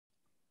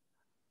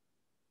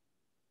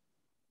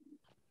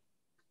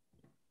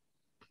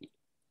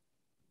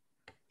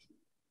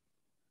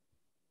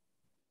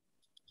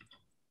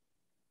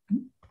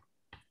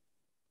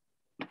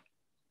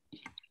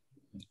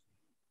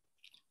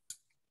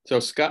So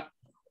Scott,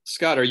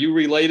 are you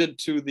related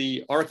to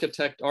the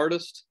architect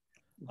artist?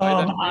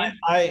 In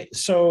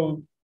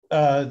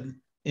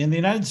the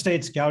United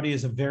States, Gaudi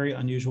is a very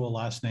unusual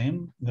last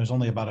name. There's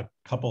only about a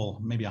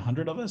couple, maybe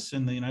 100 of us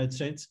in the United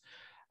States.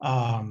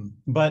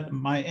 But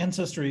my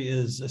ancestry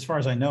is, as far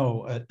as I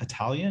know,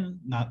 Italian,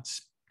 not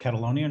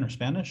Catalonian or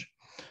Spanish.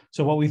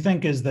 So what we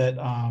think is that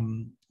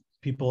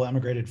people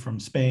emigrated from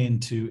Spain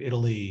to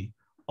Italy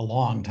a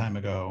long time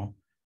ago,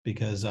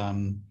 because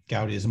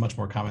Gaudi is a much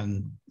more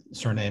common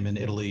surname in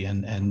Italy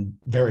and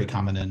very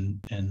common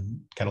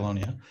in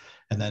Catalonia,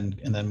 and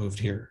then moved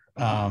here.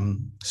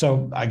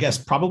 So I guess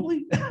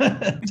probably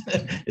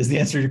is the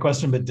answer to your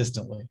question, but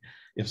distantly,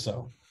 if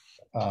so.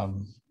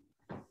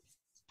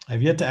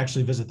 I've yet to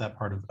actually visit that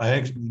part of.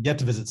 I yet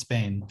to visit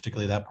Spain,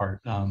 particularly that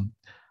part.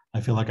 I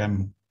feel like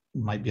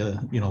might be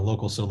a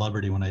local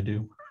celebrity when I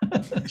do.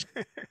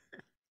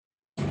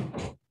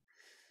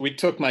 We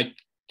took my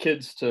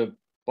kids to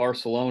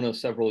Barcelona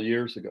several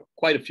years ago,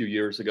 quite a few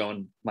years ago,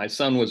 and my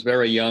son was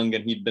very young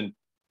and he'd been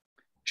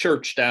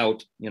churched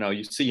out.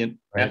 You see it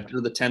after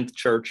the 10th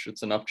church,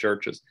 it's enough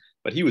churches,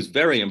 but he was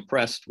very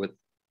impressed with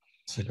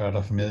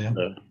Sagrada Familia,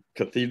 the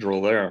cathedral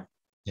there.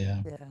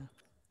 Yeah.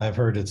 I've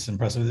heard it's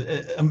impressive.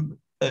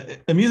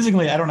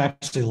 Amusingly, I don't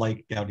actually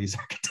like Gaudi's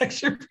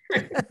architecture.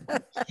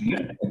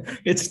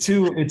 It's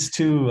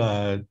too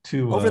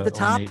over the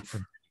top.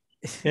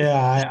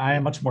 Yeah, I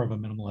am much more of a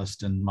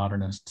minimalist and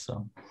modernist.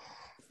 So.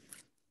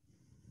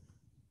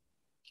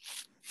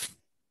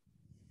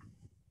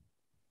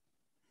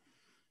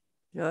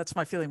 Yeah, that's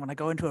my feeling when I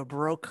go into a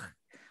Baroque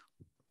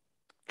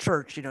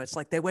church. It's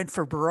like they went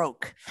for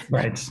Baroque.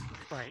 Right.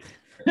 Right.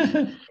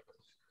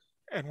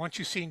 And once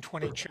you've seen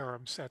 20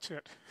 cherubs, that's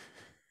it.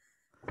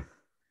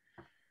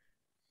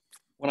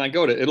 When I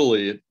go to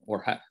Italy,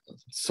 or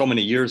so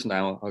many years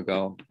now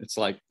ago, it's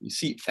like you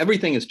see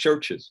everything is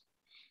churches,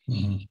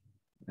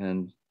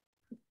 and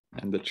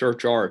the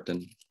church art.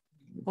 And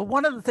well,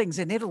 one of the things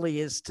in Italy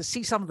is to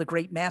see some of the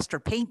great master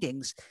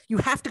paintings, you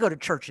have to go to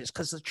churches,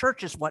 because the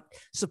church is what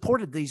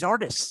supported these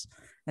artists.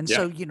 And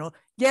so,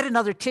 yet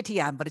another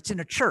Titian, but it's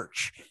in a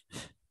church.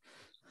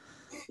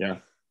 Yeah.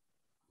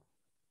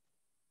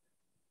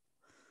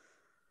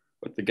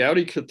 But the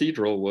Gaudi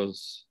Cathedral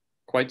was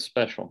quite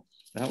special.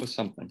 That was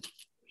something.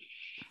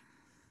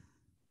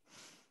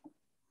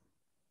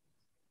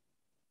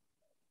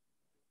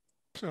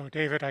 So,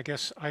 David, I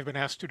guess I've been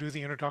asked to do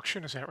the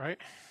introduction. Is that right?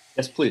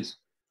 Yes, please.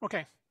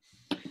 Okay.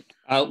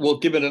 We'll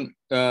give it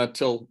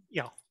till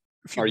our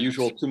minutes.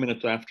 Usual 2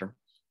 minutes after.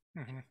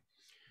 Mm-hmm.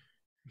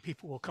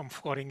 People will come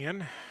flooding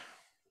in.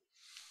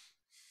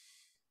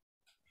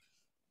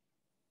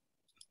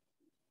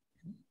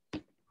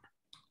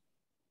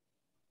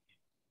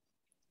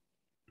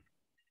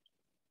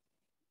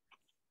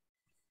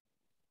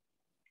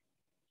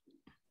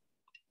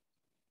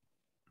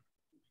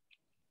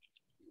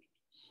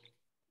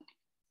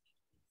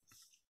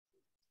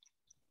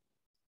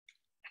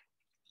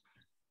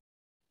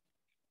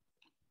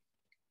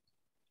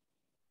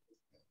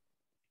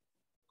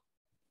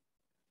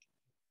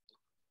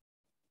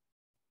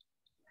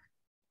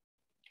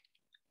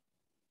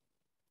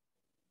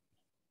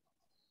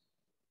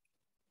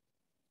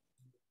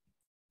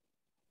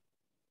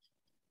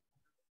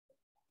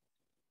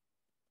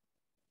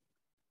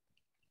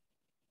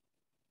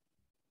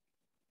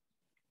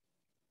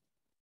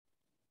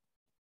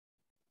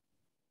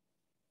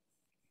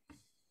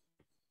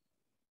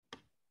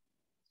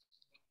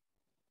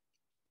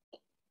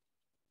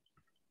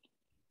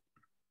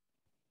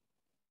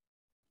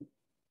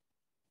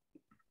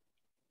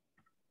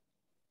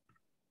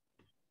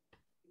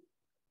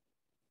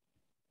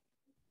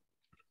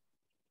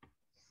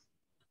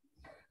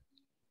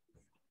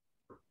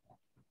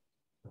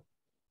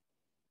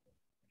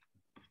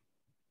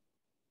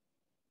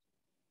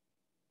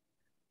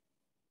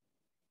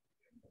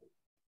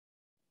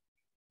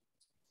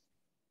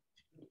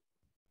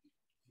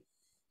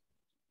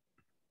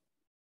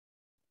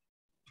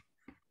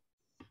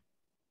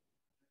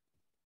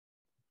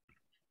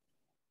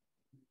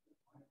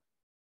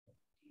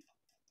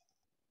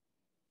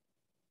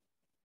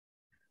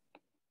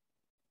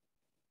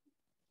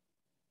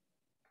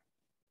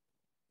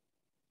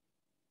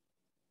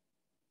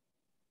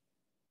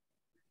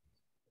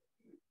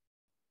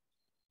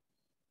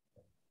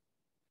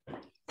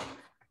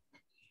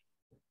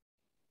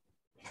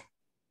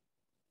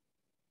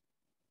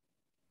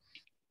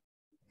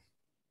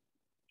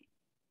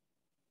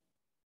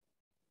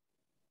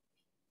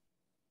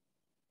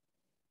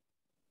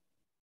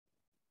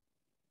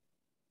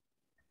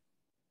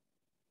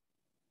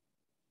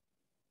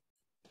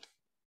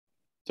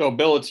 So,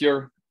 Bill, it's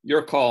your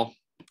call.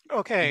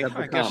 Okay,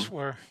 I guess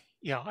we're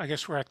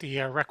at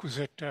the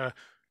requisite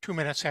 2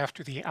 minutes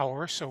after the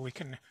hour, so we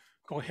can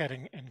go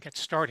ahead and get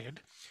started.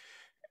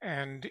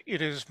 And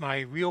it is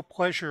my real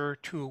pleasure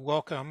to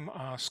welcome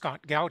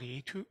Scott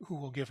Gaudi, who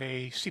will give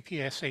a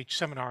CPSH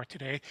seminar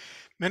today.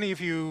 Many of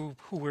you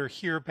who were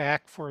here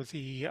back for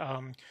the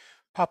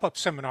pop-up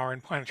seminar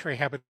in Planetary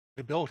Habitability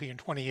Habitability in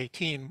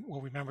 2018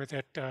 will remember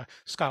that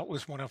Scott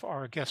was one of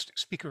our guest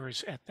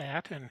speakers at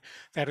that, and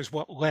that is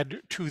what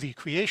led to the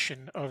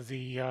creation of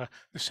the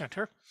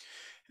center.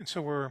 And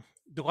so we're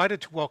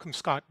delighted to welcome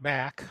Scott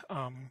back.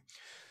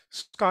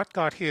 Scott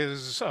got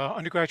his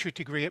undergraduate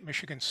degree at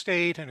Michigan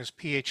State and his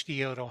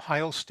Ph.D. at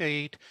Ohio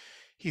State.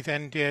 He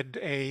then did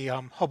a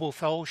Hubble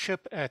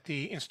Fellowship at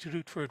the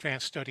Institute for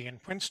Advanced Study in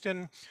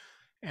Princeton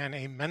and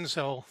a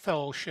Menzel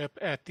Fellowship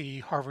at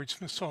the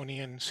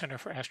Harvard-Smithsonian Center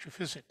for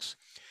Astrophysics.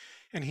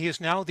 And he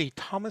is now the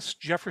Thomas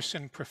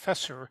Jefferson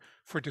Professor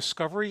for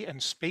Discovery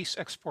and Space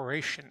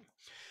Exploration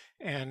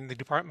in the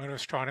Department of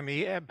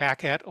Astronomy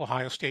back at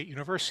Ohio State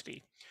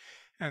University.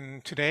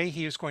 And today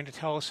he is going to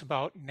tell us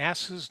about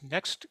NASA's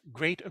next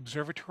Great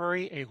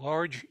Observatory, a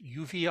large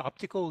UV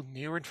optical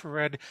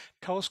near-infrared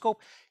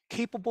telescope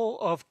capable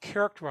of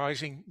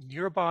characterizing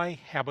nearby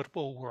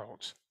habitable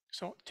worlds.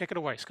 So take it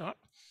away, Scott.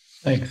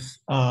 Thanks.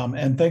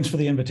 And thanks for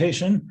the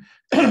invitation.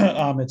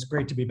 It's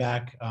great to be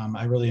back.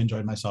 I really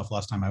enjoyed myself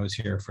last time I was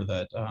here for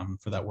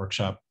that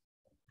workshop.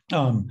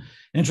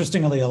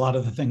 Interestingly, a lot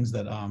of the things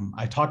that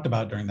I talked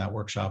about during that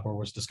workshop or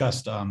was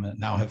discussed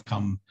now have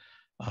come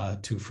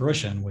to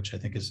fruition, which I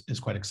think is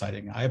quite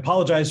exciting. I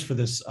apologize for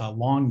this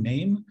long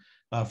name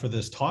for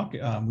this talk.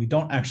 We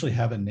don't actually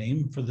have a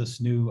name for this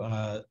new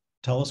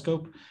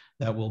telescope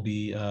that will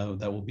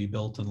be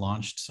built and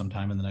launched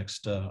sometime in the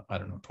next I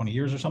don't know, 20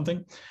 years or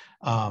something.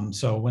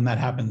 So when that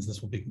happens,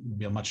 this will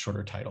be a much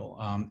shorter title.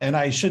 And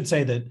I should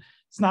say that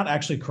it's not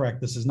actually correct.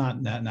 This is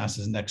not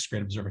NASA's next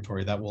Great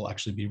Observatory. That will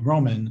actually be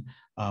Roman,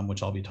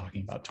 which I'll be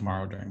talking about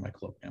tomorrow during my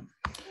colloquium.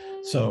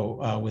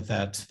 So with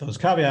those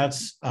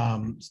caveats, I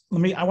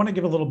want to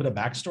give a little bit of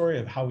backstory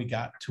of how we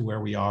got to where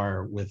we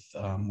are with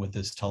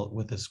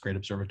this Great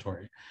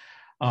Observatory.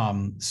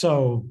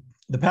 So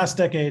the past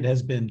decade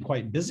has been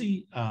quite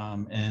busy,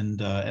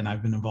 and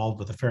I've been involved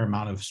with a fair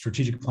amount of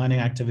strategic planning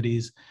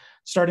activities,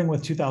 starting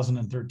with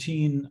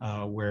 2013,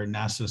 where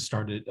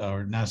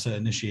NASA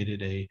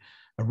initiated a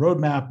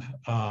roadmap,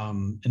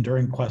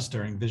 enduring quests,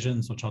 enduring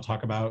visions, which I'll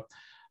talk about.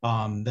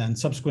 Then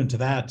subsequent to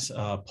that,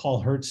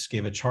 Paul Hertz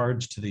gave a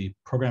charge to the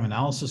program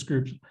analysis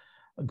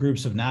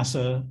groups of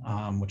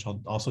NASA, which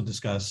I'll also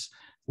discuss,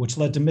 which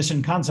led to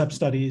mission concept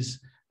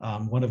studies,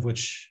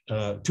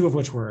 two of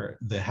which were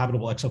the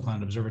Habitable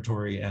Exoplanet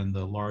Observatory and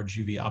the Large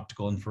UV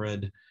Optical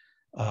Infrared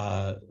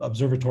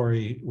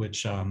Observatory,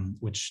 which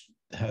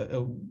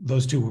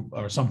those two,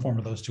 or some form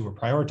of those two, were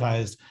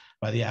prioritized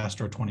by the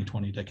Astro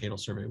 2020 Decadal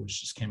Survey,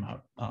 which just came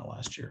out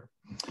last year.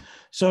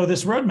 So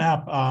this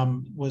roadmap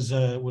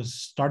was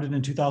started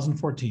in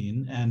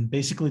 2014, and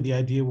basically the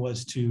idea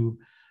was to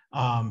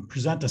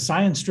present a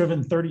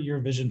science-driven 30-year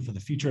vision for the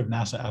future of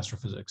NASA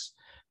astrophysics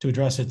to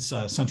address its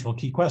central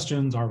key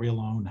questions: are we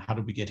alone? How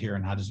did we get here?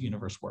 And how does the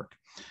universe work?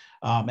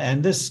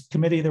 And this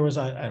committee, there was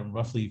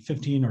roughly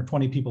 15 or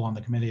 20 people on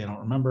the committee, I don't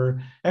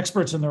remember,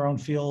 experts in their own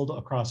field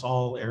across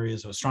all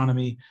areas of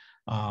astronomy.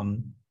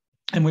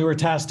 And we were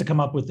tasked to come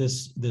up with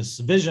this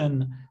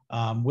vision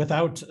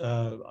without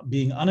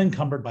being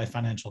unencumbered by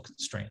financial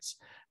constraints,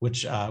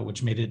 which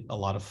made it a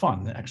lot of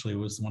fun. Actually, it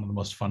was one of the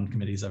most fun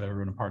committees I've ever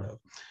been a part of.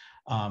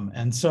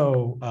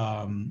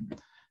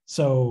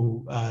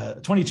 So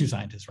 22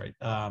 scientists, right?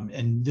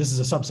 And this is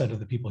a subset of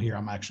the people here.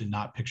 I'm actually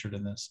not pictured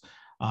in this.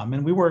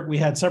 And we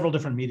had several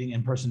different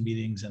in-person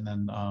meetings and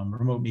then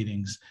remote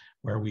meetings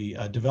where we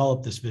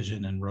developed this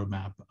vision and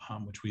roadmap,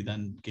 which we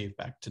then gave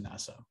back to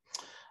NASA.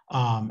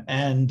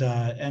 And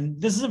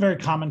this is a very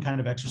common kind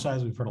of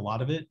exercise. We've heard a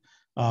lot of it,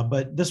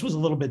 but this was a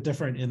little bit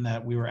different in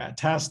that we were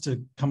tasked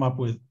to come up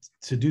with,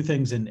 to do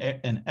things in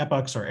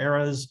epochs or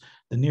eras,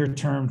 the near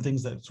term,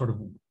 things that sort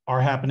of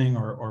are happening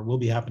or will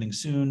be happening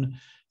soon,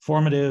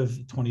 formative,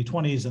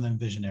 2020s, and then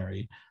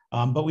visionary.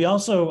 But we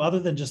also, other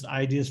than just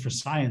ideas for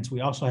science, we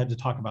also had to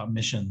talk about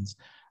missions,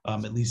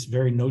 at least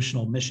very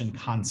notional mission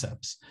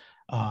concepts.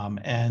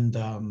 And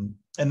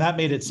that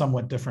made it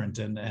somewhat different.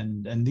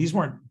 And these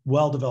weren't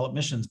well-developed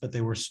missions, but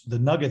they were the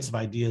nuggets of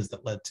ideas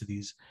that led to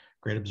these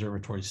Great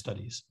Observatory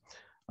studies.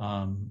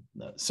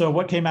 So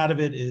what came out of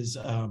it is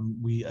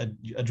we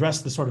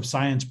addressed the sort of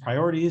science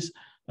priorities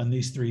on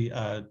these three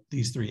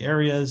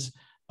areas.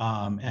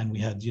 And we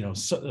had,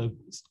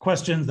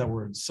 questions that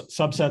were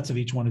subsets of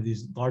each one of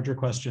these larger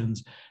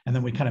questions. And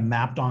then we kind of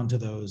mapped onto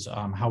those,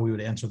 how we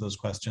would answer those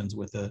questions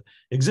with the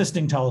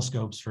existing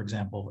telescopes, for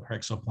example, our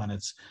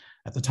exoplanets.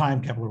 At the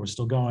time, Kepler was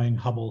still going,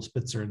 Hubble,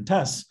 Spitzer, and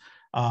TESS.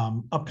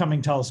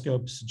 Upcoming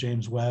telescopes,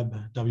 James Webb,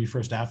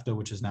 W1 AFTA,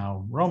 which is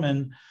now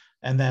Roman,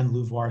 and then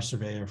LUVOIR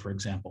Surveyor, for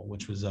example,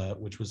 which was a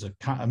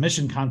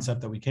mission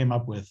concept that we came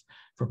up with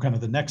for kind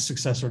of the next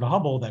successor to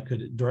Hubble that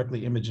could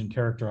directly image and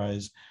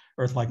characterize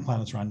Earth-like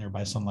planets around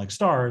nearby sun-like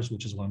stars,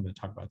 which is what I'm going to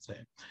talk about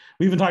today.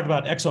 We even talked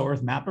about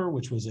Exo-Earth Mapper,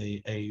 which was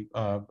a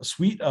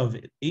suite of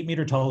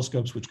 8-meter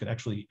telescopes which could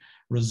actually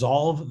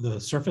resolve the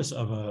surface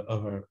of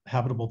a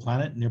habitable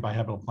planet, nearby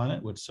habitable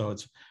planet. So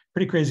it's a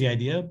pretty crazy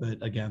idea,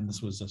 but again,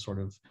 this was a sort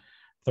of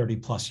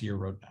 30-plus year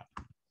roadmap.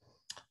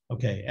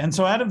 Okay, and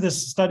so out of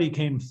this study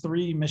came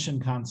 3 mission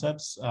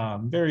concepts,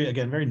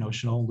 very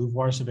notional: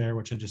 LUVOIR surveyor,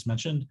 which I just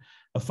mentioned,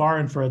 a far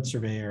infrared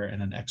surveyor,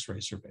 and an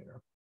X-ray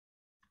surveyor.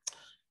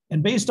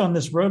 And based on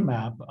this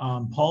roadmap,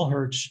 Paul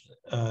Hirsch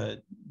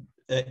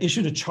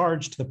issued a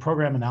charge to the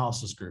program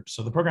analysis groups.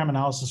 So the program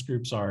analysis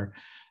groups are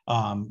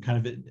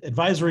kind of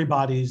advisory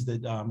bodies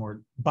that,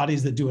 or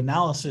bodies that do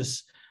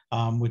analysis,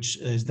 which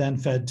is then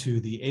fed to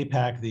the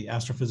APAC, the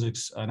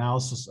Astrophysics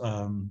Analysis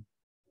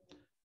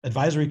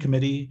Advisory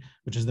Committee,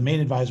 which is the main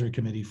advisory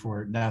committee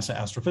for NASA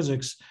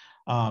astrophysics.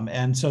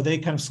 And so they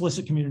kind of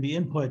solicit community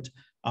input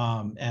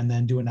and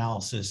then do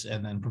analysis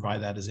and then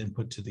provide that as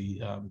input to the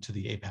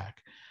APAC.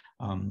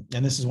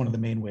 And this is one of the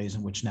main ways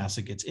in which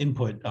NASA gets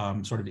input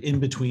sort of in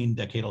between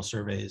decadal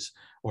surveys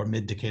or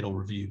mid-decadal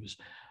reviews.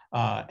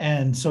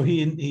 And so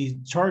he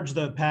charged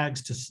the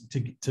PAGs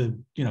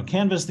to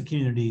canvass the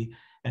community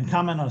and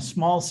comment on a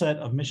small set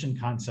of mission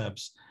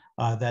concepts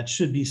that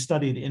should be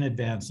studied in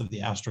advance of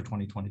the Astro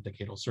 2020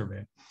 Decadal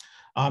Survey.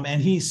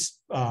 And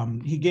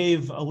he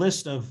gave a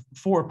list of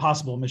 4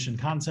 possible mission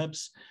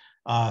concepts.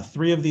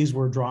 3 of these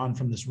were drawn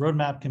from this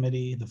roadmap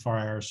committee: the Far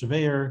IR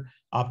Surveyor,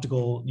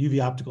 Optical,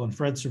 UV Optical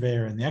Infrared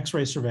Surveyor, and the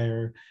X-ray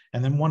Surveyor.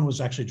 And then 1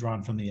 was actually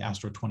drawn from the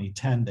Astro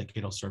 2010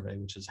 Decadal Survey,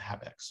 which is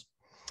HABEX.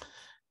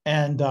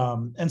 And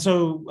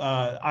so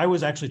I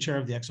was actually chair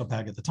of the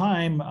ExoPAG at the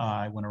time.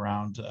 I went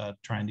around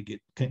trying to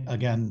get,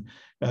 again,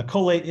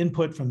 collate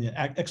input from the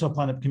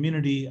exoplanet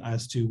community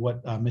as to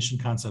what mission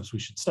concepts we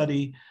should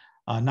study,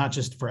 not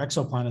just for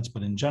exoplanets,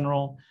 but in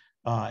general.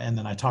 And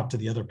then I talked to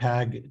the other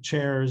PAG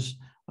chairs,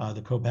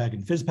 the COPAG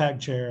and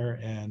FISPAG chair,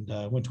 and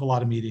went to a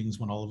lot of meetings,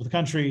 went all over the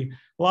country.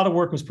 A lot of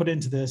work was put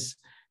into this.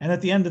 And at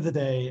the end of the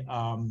day,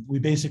 we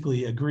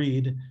basically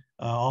agreed,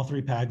 all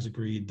 3 PAGs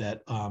agreed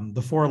that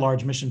the 4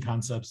 large mission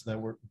concepts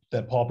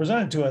that Paul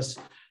presented to us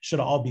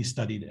should all be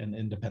studied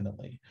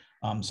independently.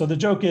 So the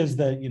joke is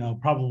that,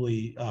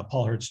 probably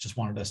Paul Hirsch just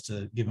wanted us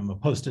to give him a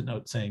Post-it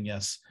note saying,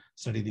 yes,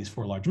 study these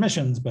 4 large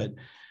missions, but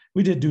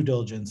we did due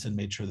diligence and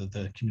made sure that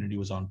the community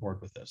was on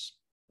board with this.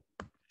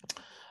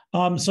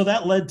 So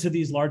that led to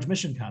these large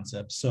mission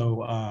concepts.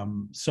 So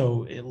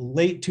in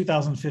late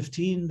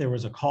 2015, there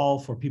was a call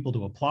for people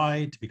to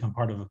apply to become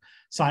part of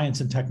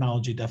science and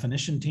technology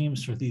definition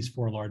teams for these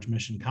 4 large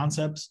mission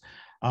concepts.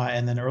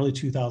 And then early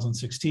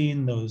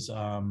 2016,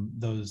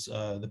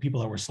 the people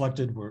that were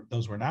selected were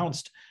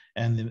announced,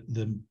 and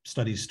the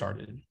studies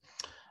started.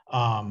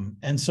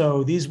 And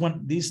so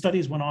these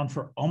studies went on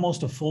for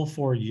almost a full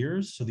 4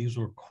 years. So these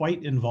were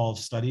quite involved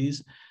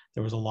studies.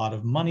 There was a lot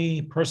of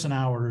money, person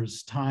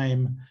hours,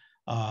 time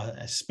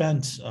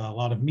spent, a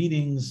lot of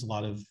meetings, a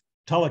lot of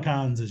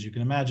telecons, as you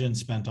can imagine,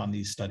 spent on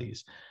these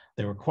studies.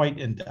 They were quite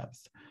in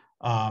depth.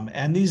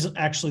 And these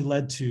actually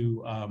led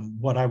to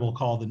what I will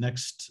call the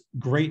next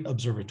great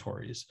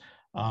observatories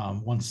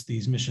once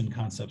these mission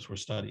concepts were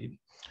studied.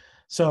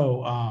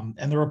 So,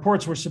 and the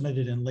reports were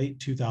submitted in late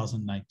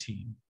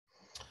 2019.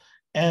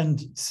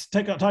 And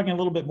talking a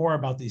little bit more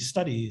about these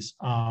studies,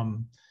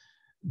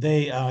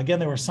 again,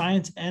 they were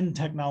science and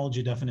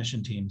technology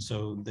definition teams.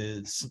 So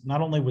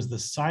not only was the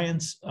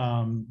science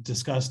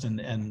discussed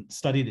and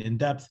studied in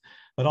depth,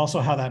 but also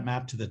how that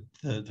mapped to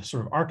the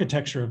sort of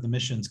architecture of the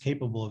missions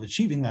capable of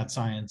achieving that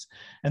science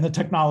and the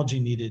technology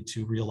needed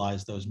to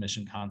realize those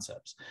mission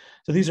concepts.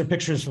 So these are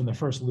pictures from the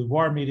first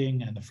LUVOIR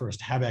meeting and the first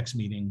HABEX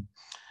meeting.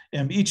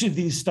 And each of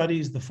these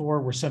studies, the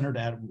 4 were centered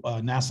at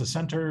NASA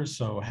centers.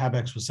 So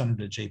HABEX was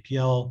centered at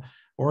JPL,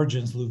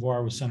 Origins,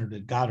 LUVOIR was centered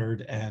at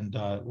Goddard, and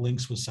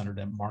LYNX was centered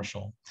at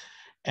Marshall.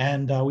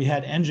 And we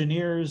had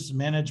engineers,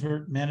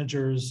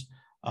 managers,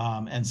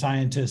 and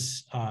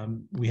scientists.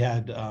 We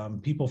had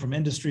people from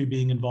industry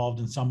being involved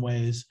in some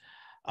ways,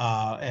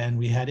 and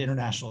we had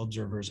international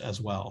observers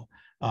as well.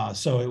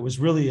 So it was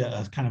really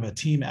a kind of a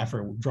team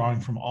effort,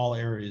 drawing from all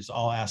areas,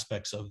 all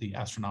aspects of the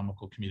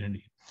astronomical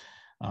community.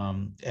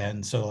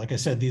 And so, like I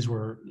said,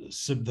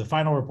 the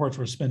final reports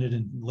were submitted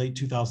in late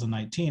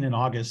 2019 in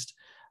August,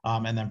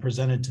 and then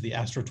presented to the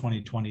Astro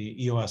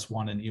 2020 EOS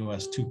 1 and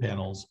EOS 2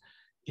 panels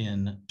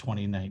in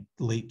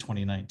late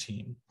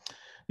 2019.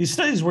 These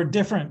studies were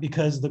different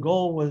because the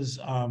goal was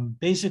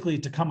basically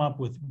to come up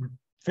with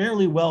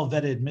fairly well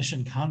vetted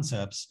mission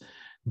concepts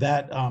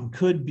that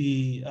could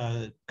be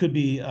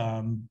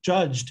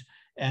judged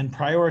and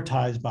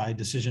prioritized by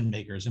decision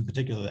makers, in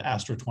particular the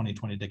Astro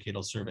 2020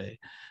 Decadal Survey.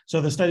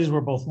 So the studies were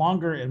both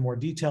longer and more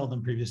detailed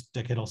than previous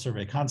Decadal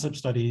Survey concept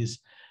studies.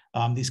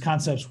 These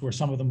concepts were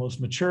some of the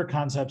most mature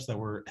concepts that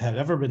had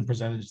ever been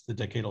presented to the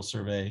Decadal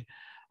Survey.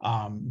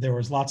 There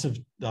was lots of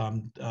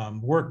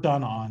work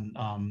done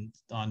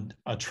on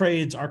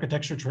trades,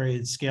 architecture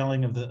trades,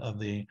 scaling of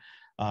the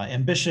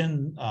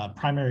ambition,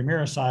 primary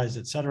mirror size,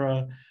 et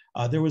cetera.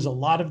 There was a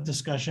lot of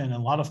discussion and a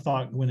lot of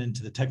thought went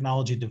into the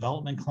technology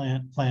development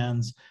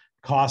plans,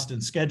 cost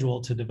and schedule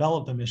to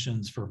develop the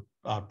missions for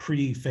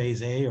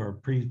pre-phase A or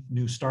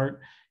pre-new start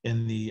by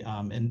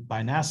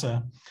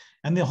NASA.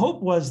 And the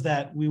hope was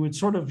that we would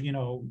sort of,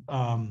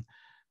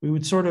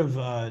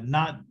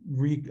 not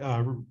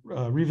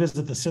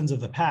revisit the sins of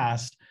the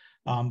past,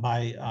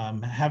 by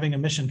having a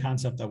mission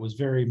concept that was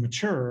very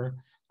mature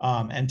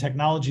and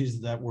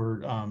technologies that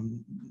were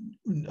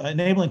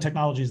enabling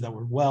technologies that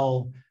were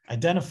well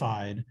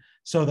identified,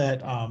 so that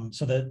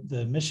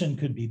the mission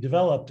could be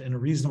developed in a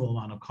reasonable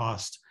amount of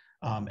cost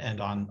and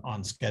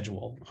on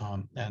schedule.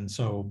 And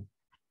so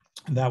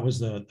that was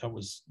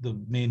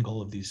the main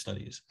goal of these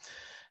studies.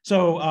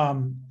 So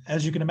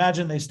as you can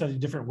imagine, they studied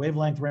different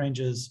wavelength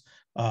ranges.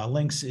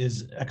 Lynx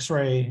is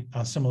X-ray,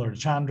 similar to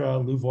Chandra.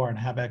 LUVOIR and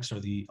HabEx are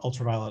the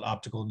ultraviolet,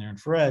 optical, near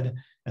infrared,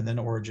 and then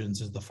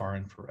Origins is the far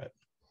infrared.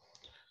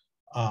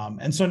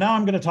 And so now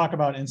I'm going to talk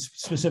about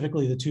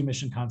specifically the two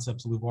mission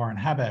concepts, LUVOIR and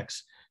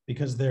HabEx,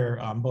 because they're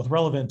both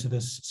relevant to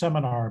this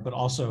seminar, but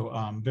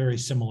also very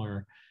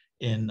similar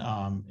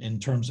in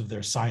terms of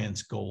their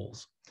science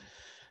goals.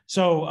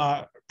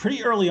 So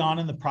pretty early on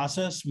in the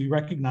process, we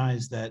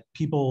recognized that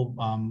people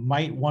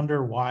might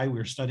wonder why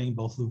we're studying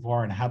both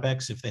LUVOIR and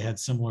HabEx if they had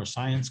similar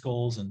science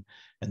goals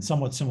and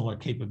somewhat similar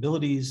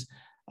capabilities.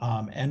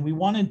 And we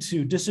wanted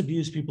to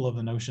disabuse people of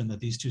the notion that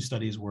these two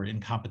studies were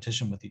in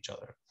competition with each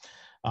other.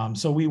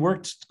 So we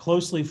worked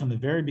closely from the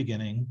very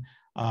beginning.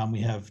 We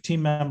have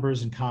team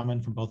members in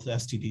common from both the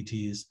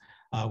STDTs.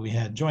 We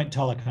had joint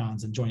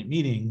telecons and joint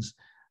meetings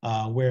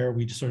where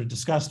we just sort of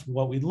discussed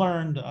what we'd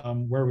learned,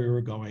 where we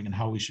were going, and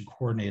how we should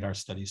coordinate our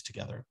studies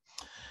together.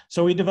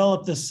 So we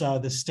developed this,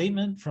 this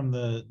statement from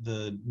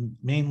the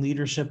main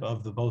leadership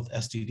of the both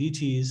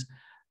STDTs,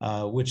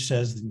 which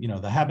says, you know,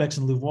 the HabEx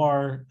and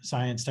LUVOIR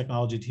science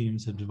technology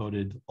teams have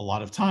devoted a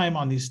lot of time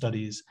on these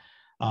studies.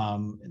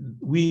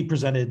 We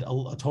presented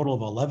a total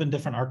of 11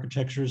 different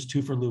architectures,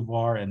 2 for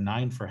LUVOIR and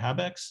 9 for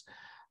HabEx.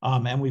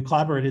 And we've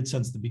collaborated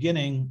since the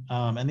beginning.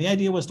 And the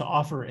idea was to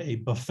offer a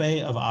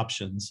buffet of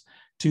options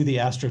to the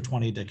Astro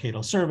 20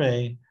 Decadal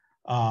Survey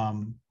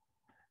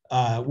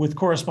with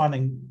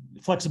corresponding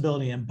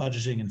flexibility in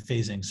budgeting and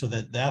phasing, so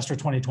that the Astro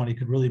 2020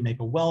 could really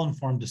make a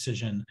well-informed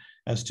decision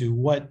as to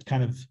what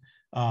kind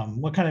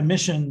of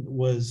mission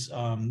was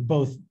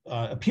both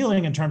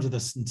appealing in terms of the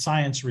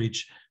science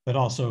reach, but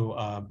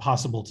also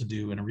possible to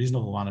do in a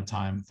reasonable amount of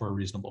time for a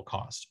reasonable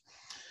cost.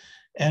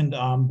 And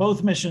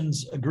both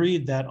missions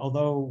agreed that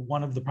although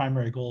one of the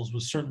primary goals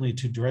was certainly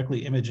to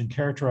directly image and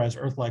characterize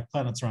Earth-like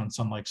planets around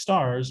sun-like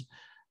stars,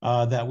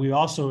 that we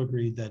also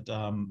agreed that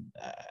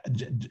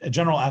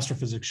general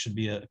astrophysics should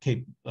be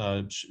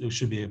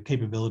a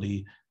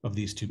capability of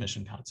these two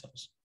mission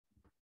concepts.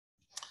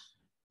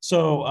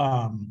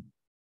 So,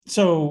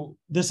 so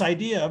this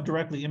idea of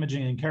directly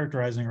imaging and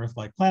characterizing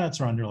Earth-like planets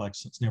around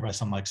nearby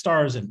sun-like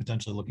stars and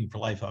potentially looking for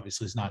life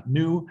obviously is not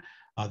new.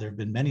 There have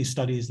been many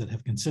studies that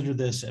have considered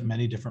this and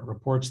many different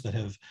reports that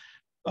have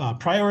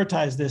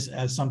prioritized this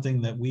as something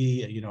that we,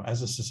 you know,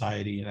 as a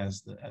society and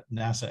as the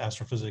NASA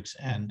astrophysics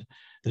and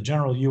the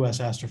general US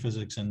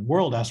astrophysics and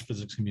world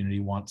astrophysics community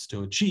wants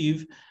to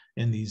achieve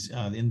in these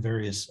in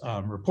various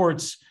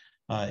reports,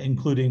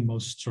 including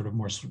most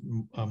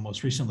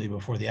recently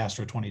before the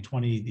Astro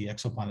 2020, the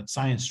Exoplanet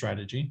Science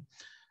Strategy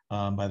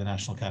by the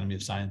National Academy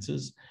of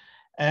Sciences.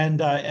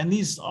 And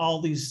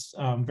all these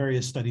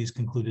various studies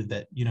concluded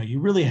that, you know, you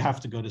really have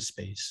to go to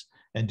space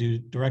and do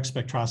direct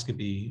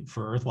spectroscopy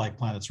for Earth-like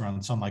planets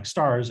around sun-like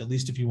stars, at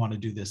least if you want to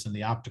do this in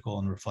the optical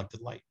and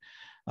reflected light.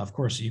 Of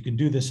course, you can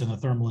do this in the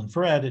thermal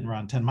infrared at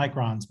around 10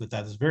 microns, but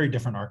that is very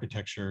different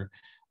architecture,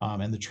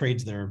 and the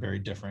trades there are very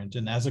different.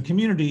 And as a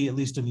community, at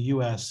least in the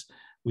US,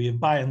 we have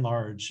by and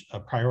large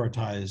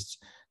prioritized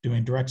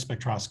doing direct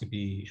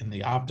spectroscopy in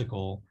the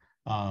optical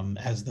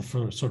as the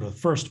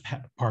first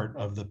part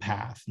of the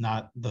path,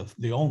 not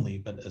the only,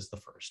 but as the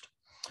first,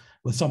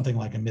 with something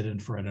like a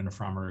mid-infrared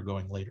interferometer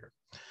going later.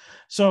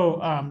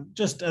 So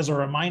just as a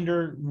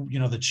reminder, you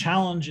know, the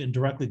challenge in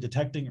directly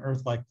detecting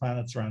Earth-like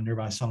planets around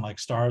nearby sun-like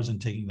stars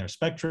and taking their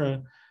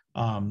spectra,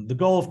 the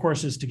goal, of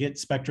course, is to get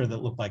spectra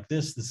that look like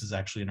this. This is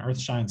actually an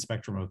Earthshine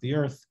spectrum of the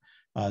Earth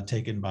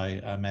taken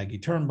by Maggie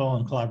Turnbull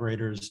and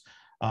collaborators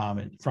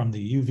from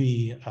the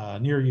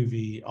UV, near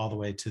UV, all the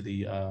way to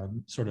the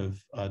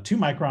 2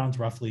 microns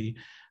roughly.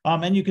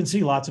 And you can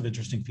see lots of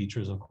interesting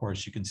features, of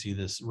course. You can see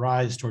this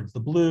rise towards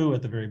the blue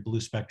at the very blue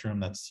spectrum.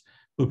 That's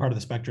blue part of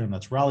the spectrum,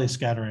 that's Rayleigh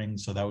scattering.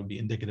 So that would be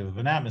indicative of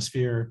an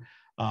atmosphere.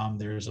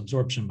 There's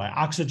absorption by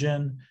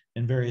oxygen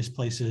in various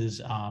places.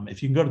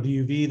 If you can go to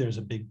the UV, there's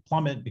a big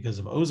plummet because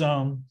of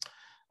ozone.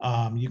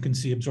 You can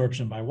see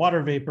absorption by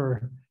water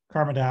vapor,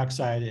 carbon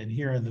dioxide, and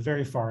here in the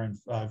very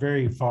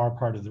far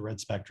part of the red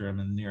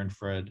spectrum and near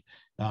infrared,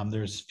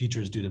 there's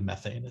features due to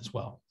methane as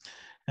well.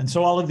 And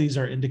so all of these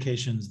are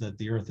indications that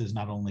the Earth is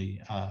not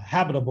only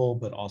habitable,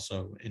 but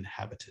also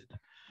inhabited.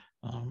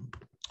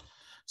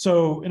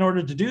 So in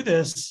order to do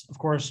this, of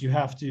course, you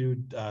have to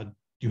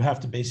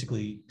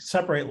basically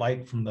separate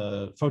light from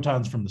the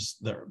photons from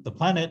the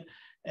planet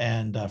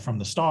and from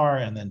the star,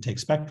 and then take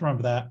spectrum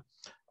of that.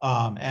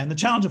 And the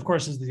challenge, of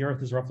course, is the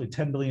Earth is roughly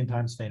 10 billion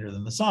times fainter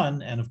than the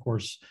sun. And of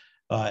course,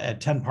 at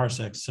 10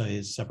 parsecs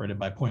is separated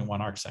by 0.1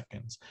 arc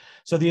seconds.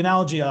 So the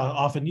analogy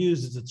often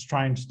used is it's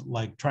trying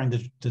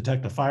to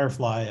detect a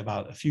firefly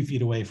about a few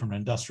feet away from an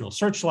industrial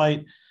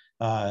searchlight.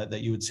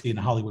 that you would see in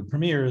Hollywood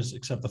premieres,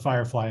 except the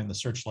Firefly and the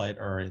Searchlight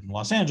are in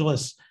Los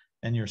Angeles,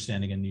 and you're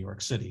standing in New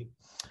York City.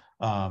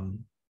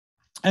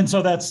 And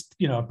so that's,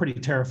 a pretty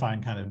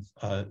terrifying kind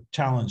of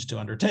challenge to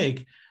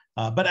undertake.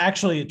 But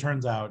actually, it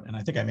turns out, and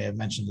I think I may have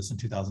mentioned this in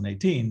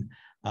 2018,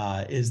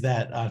 is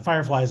that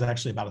Firefly is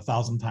actually about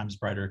 1,000 times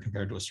brighter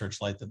compared to a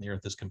searchlight than the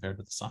Earth is compared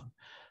to the sun.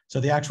 So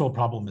the actual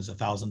problem is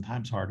 1,000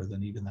 times harder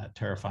than even that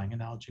terrifying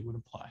analogy would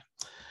imply.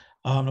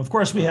 Of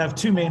course, we have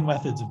two main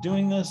methods of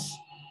doing this.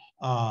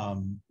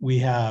 We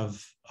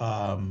have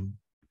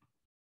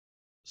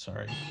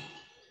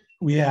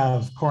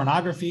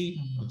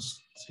coronography.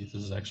 Let's see if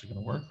this is actually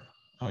going to work.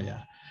 Oh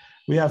yeah,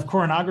 we have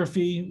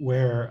coronography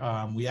where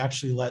we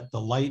actually let the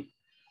light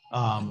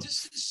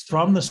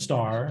from the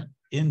star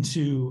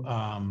into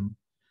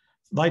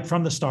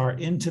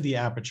the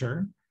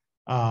aperture,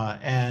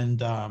 and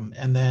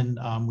then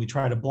we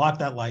try to block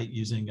that light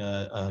using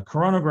a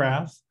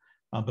coronagraph.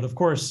 But of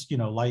course,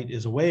 light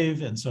is a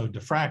wave, and so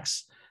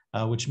diffracts,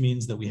 which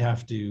means that we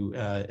have to.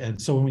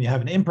 And so when you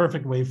have an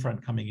imperfect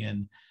wavefront coming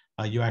in,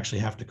 you actually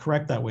have to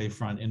correct that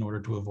wavefront in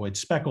order to avoid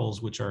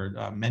speckles, which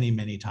are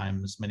many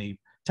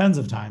tens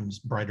of times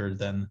brighter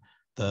than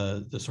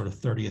the sort of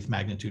 30th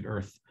magnitude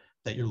Earth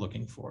that you're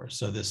looking for.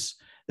 So this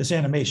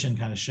animation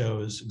kind of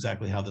shows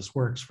exactly how this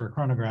works. For a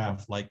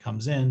chronograph, light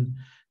comes in,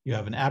 you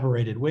have an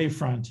aberrated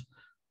wavefront,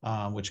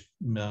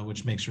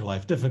 which makes your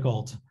life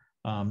difficult.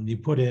 You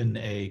put in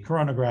a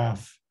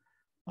coronagraph,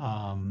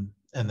 and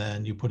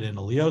then you put in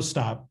a Leo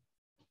stop.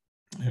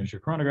 Here's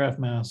your chronograph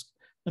mask.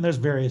 And there's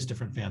various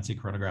different fancy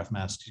chronograph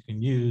masks you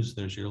can use.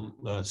 There's your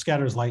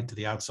scatters light to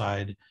the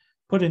outside,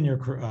 put in your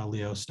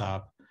Leo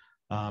stop.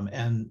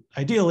 And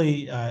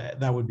ideally,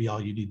 that would be all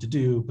you need to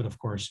do. But of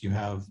course, you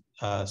have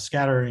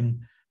scattering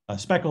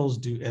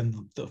speckles, and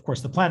of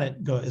course, the planet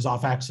is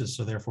off axis.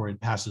 So therefore,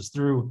 it passes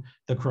through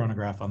the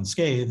chronograph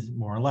unscathed,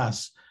 more or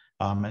less.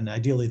 And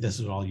ideally, this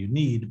is all you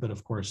need. But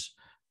of course,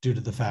 due to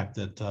the fact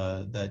that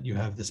that you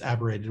have this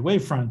aberrated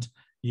wavefront,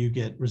 you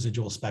get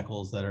residual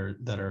speckles that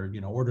are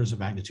orders of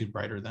magnitude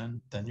brighter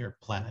than your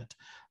planet.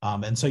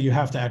 And so you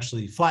have to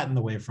actually flatten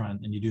the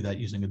wavefront, and you do that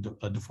using a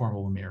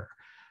deformable mirror.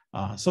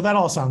 So that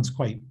all sounds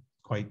quite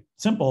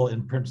simple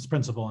in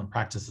principle. In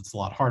practice, it's a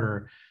lot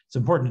harder. It's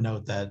important to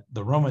note that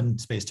the Roman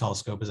Space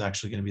Telescope is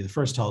actually going to be the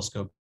first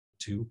telescope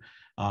to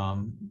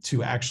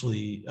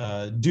actually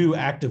do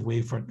active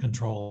wavefront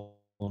control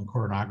and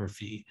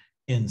coronography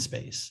in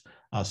space.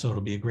 So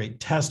it'll be a great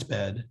test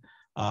bed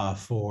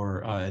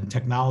for and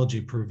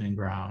technology proving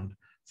ground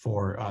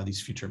for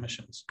these future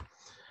missions.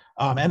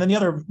 And then the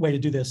other way to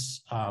do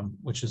this,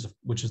 which is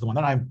the one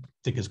that I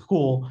think is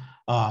cool,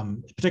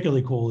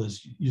 particularly cool,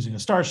 is using a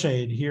star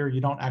shade. Here, you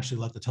don't actually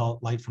let the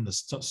light from the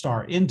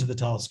star into the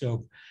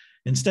telescope.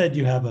 Instead,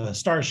 you have a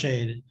star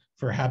shade.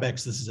 For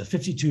Habex, this is a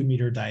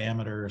 52-meter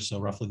diameter, so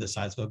roughly the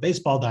size of a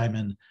baseball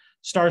diamond,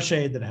 star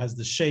shade that has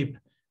the shape,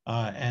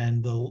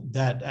 and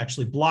that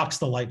actually blocks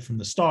the light from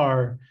the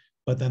star,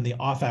 but then the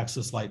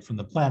off-axis light from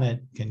the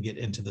planet can get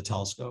into the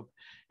telescope.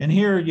 And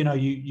here,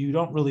 you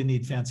don't really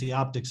need fancy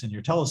optics in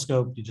your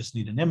telescope. You just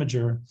need an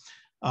imager,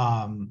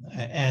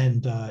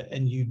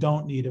 and you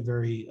don't need a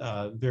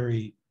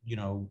very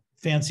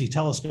fancy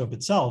telescope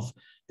itself,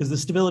 because the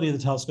stability of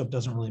the telescope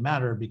doesn't really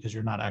matter, because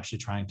you're not actually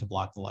trying to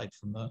block the light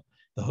from the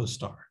host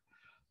star.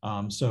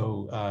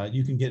 So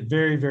you can get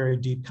very, very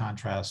deep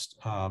contrast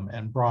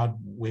and broad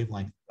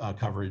wavelength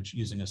coverage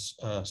using a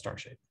star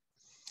shade.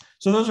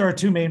 So those are our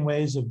two main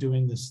ways of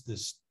doing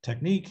this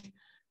technique.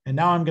 And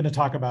now I'm going to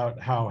talk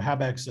about how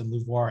Habex and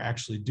LUVOIR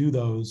actually do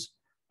those,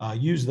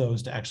 use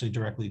those to actually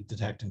directly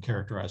detect and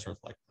characterize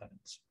Earth-like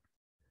planets.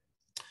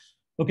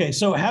 Okay,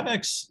 so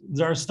Habex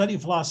is our study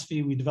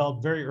philosophy we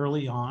developed very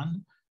early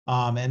on,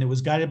 and it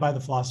was guided by the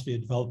philosophy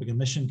of developing a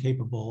mission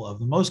capable of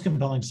the most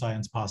compelling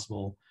science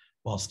possible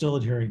while still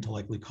adhering to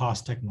likely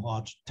cost,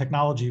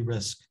 technology,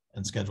 risk,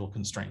 and schedule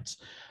constraints.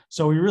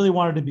 So we really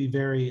wanted to be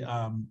very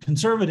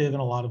conservative in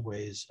a lot of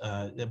ways,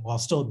 while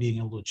still being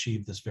able to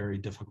achieve this very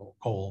difficult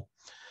goal.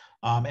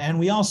 And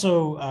we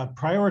also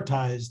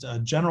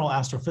prioritized general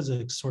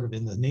astrophysics, sort of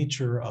in the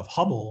nature of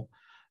Hubble,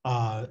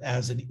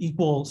 as an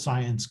equal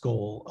science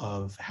goal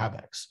of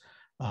Habex.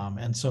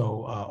 And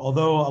so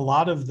although a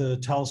lot of the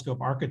telescope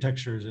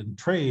architectures and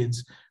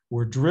trades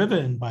were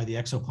driven by the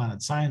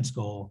exoplanet science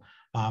goal,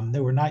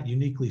 they were not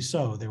uniquely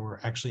so. There were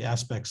actually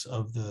aspects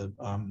of the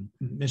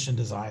mission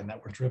design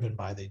that were driven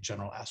by the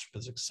general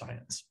astrophysics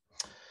science.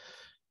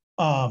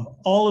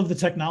 All of the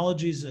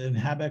technologies in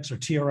Habex are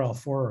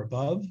TRL4 or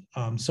above.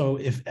 So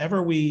if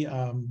ever we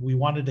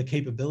wanted a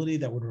capability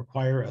that would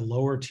require a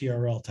lower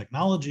TRL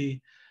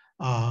technology,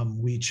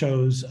 we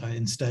chose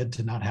instead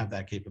to not have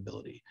that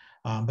capability.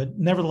 But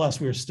nevertheless,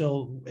 we were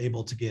still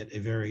able to get a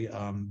very,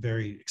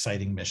 very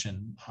exciting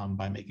mission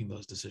by making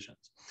those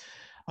decisions.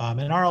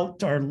 And our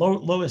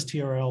lowest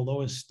TRL,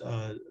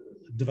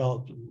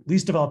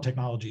 least developed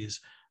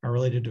technologies are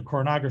related to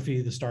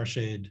coronography, the star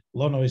shade,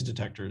 low noise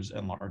detectors,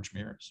 and large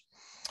mirrors.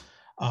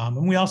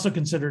 And we also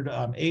considered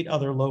 8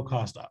 other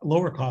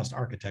lower cost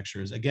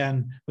architectures,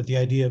 again, with the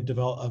idea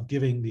of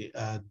giving the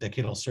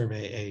decadal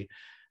survey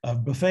a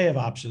buffet of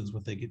options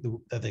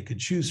that they could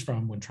choose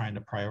from when trying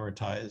to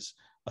prioritize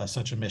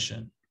such a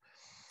mission.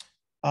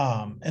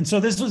 And so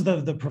this was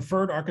the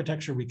preferred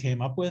architecture we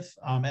came up with.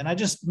 And I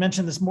just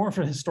mentioned this more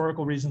for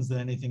historical reasons than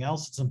anything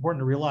else. It's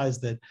important to realize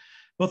that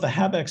both the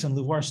HABEX and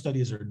LUVOIR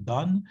studies are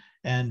done,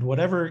 and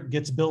whatever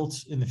gets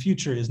built in the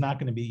future is not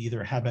going to be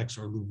either HABEX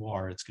or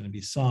LUVOIR. It's going to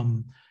be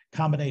some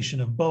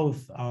combination of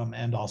both,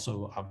 and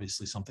also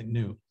obviously something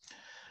new.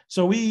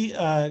 So we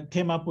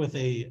came up with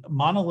a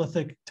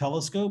monolithic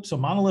telescope. So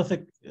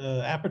monolithic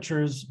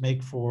apertures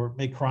make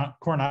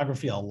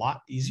coronography a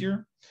lot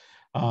easier.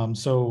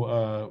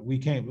 We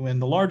came,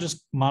 and the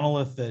largest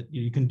monolith that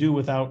you can do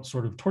without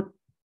sort of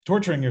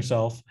torturing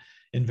yourself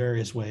in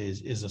various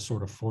ways is a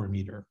sort of 4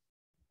 meter.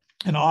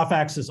 And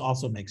off-axis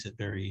also makes it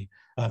very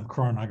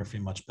coronography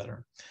much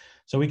better.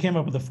 So we came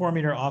up with a 4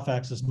 meter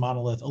off-axis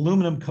monolith,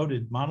 aluminum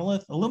coated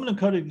monolith. Aluminum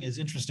coating is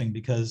interesting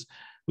because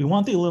we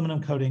want the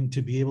aluminum coating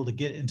to be able to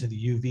get into the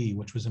UV,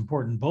 which was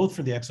important both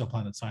for the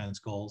exoplanet science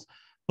goals,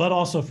 but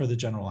also for the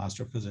general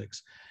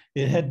astrophysics.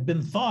 It had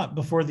been thought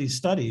before these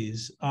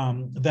studies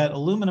that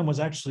aluminum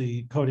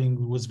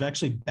coating was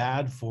actually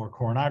bad for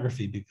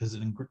coronography because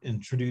it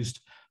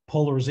introduced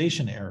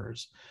polarization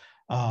errors.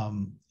 But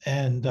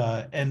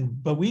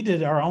we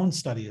did our own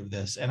study of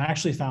this and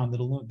actually found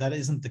that that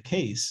isn't the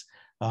case,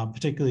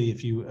 particularly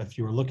if you have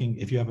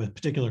a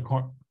particular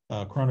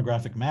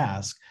coronographic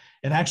mask,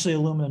 and actually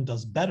aluminum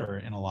does better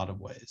in a lot of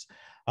ways.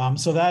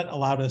 So that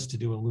allowed us to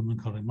do aluminum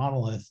coated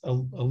monolith,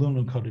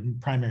 aluminum coated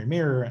primary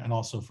mirror, and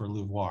also for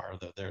LUVOIR,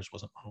 though theirs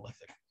wasn't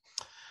monolithic.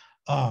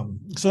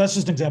 So that's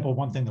just an example of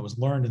one thing that was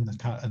learned in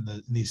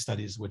these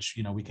studies, which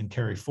we can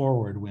carry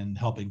forward when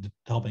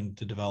helping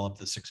to develop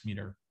the 6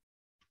 meter.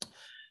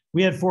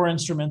 We had 4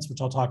 instruments,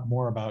 which I'll talk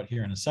more about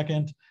here in a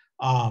second.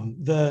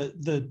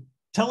 The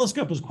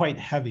telescope was quite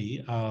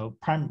heavy,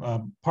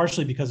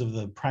 partially because of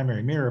the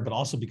primary mirror, but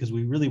also because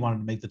we really wanted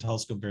to make the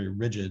telescope very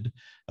rigid,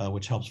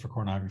 which helps for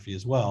coronography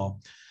as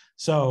well.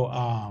 So,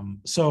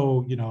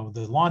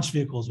 the launch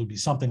vehicles would be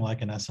something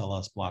like an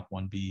SLS Block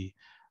 1B.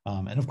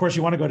 And of course,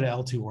 you want to go to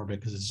L2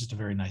 orbit because it's just a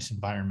very nice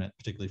environment,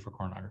 particularly for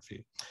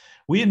coronography.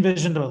 We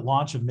envisioned a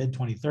launch of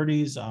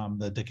mid-2030s.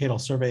 The decadal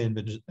survey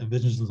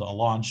envisions a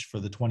launch for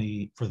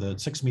the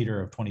 6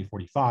 meter of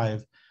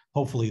 2045.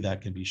 Hopefully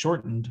that can be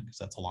shortened because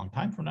that's a long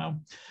time from now.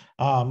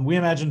 We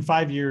imagine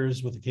 5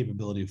 years with a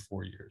capability of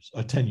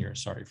 10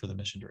 years, sorry, for the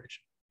mission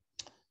duration.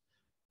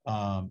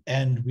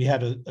 And we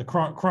had a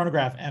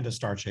chronograph and a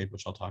star shade,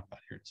 which I'll talk about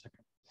here in a second.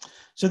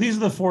 So these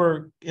are the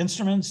 4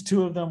 instruments.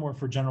 2 of them were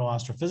for general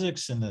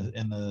astrophysics in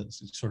the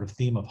sort of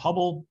theme of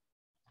Hubble,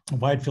 a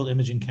wide field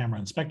imaging camera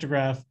and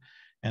spectrograph,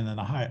 and then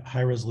a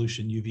high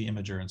resolution UV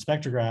imager and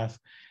spectrograph.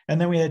 And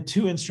then we had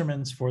 2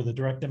 instruments for the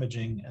direct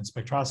imaging and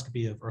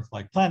spectroscopy of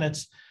Earth-like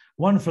planets.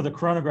 One for the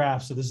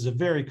coronagraph. So this is a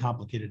very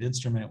complicated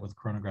instrument with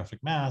coronographic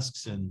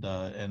masks and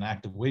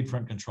active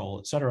wavefront control,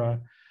 et cetera.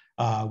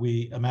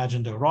 We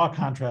imagined a raw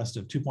contrast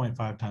of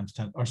 2.5 times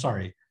 10, or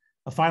sorry,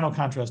 a final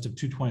contrast of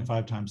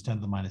 2.5 times 10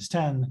 to the minus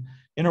 10,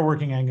 inner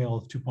working angle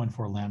of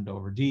 2.4 lambda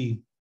over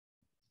D,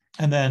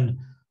 and then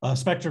a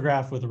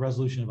spectrograph with a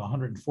resolution of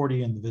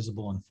 140 in the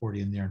visible and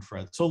 40 in the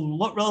infrared. So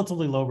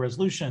relatively low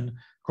resolution.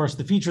 Of course,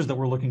 the features that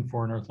we're looking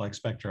for in Earth-like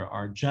spectra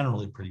are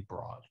generally pretty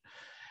broad.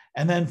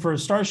 And then for a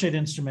starshade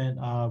instrument,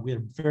 we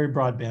had a very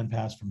broad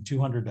bandpass from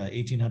 200 to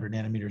 1800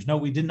 nanometers. No,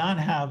 we did not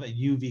have a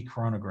UV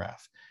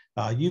coronagraph.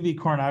 UV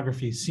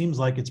coronography seems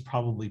like it's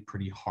probably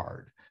pretty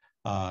hard.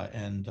 But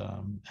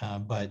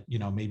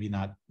maybe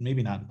not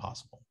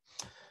impossible.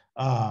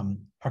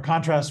 Our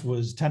contrast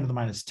was 10 to the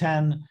minus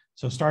 10.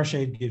 So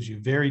starshade gives you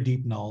very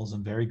deep nulls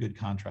and very good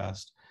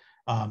contrast.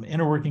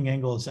 Inner working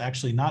angle is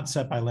actually not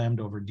set by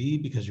lambda over D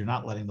because you're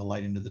not letting the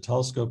light into the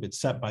telescope. It's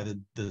set by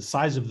the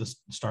size of the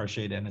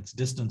starshade and its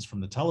distance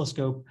from the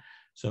telescope.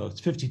 So it's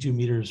 52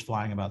 meters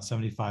flying about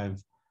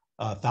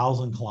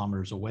 75,000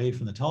 kilometers away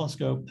from the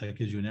telescope. That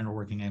gives you an inner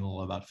working angle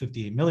of about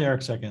 58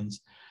 milliarc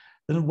seconds.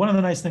 Then one of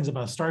the nice things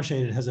about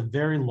starshade, it has a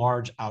very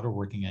large outer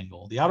working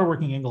angle. The outer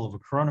working angle of a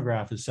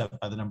coronagraph is set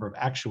by the number of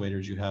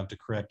actuators you have to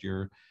correct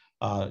your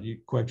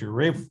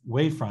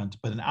wavefront,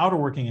 but an outer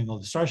working angle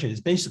of the starshade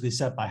is basically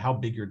set by how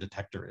big your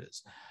detector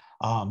is.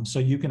 So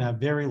you can have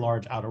very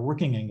large outer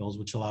working angles,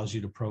 which allows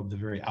you to probe the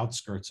very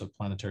outskirts of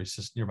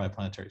nearby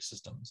planetary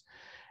systems.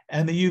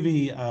 And the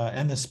UV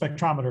and the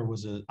spectrometer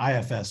was an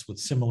IFS with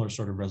similar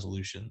sort of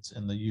resolutions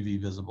in the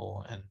UV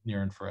visible and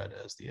near infrared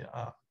as the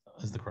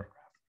chronograph.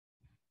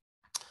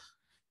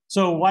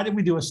 So why did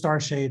we do a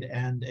starshade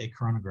and a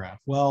coronagraph?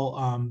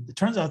 Well, it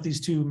turns out these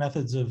 2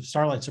 methods of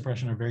starlight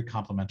suppression are very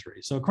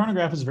complementary. So a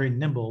coronagraph is very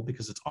nimble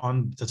because it's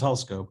on the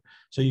telescope,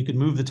 so you can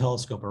move the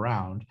telescope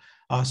around.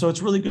 So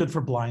it's really good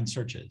for blind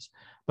searches.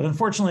 But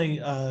unfortunately,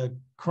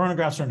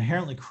 coronagraphs are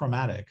inherently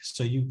chromatic,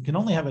 so you can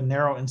only have a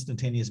narrow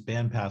instantaneous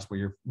bandpass where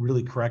you're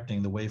really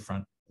correcting the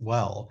wavefront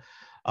well.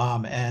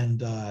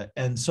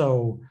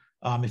 So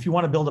If you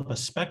want to build up a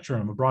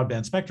spectrum, a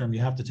broadband spectrum, you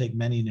have to take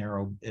many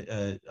narrow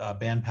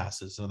band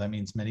passes. So that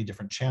means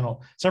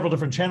several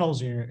different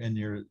channels in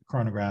your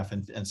coronagraph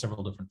and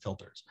several different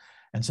filters.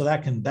 And so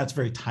that's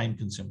very time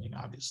consuming,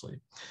 obviously.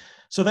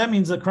 So that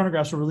means that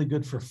coronagraphs are really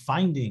good for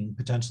finding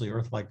potentially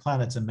Earth-like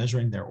planets and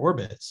measuring their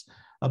orbits,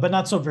 but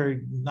not so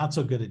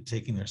good at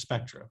taking their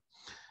spectra.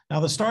 Now,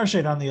 the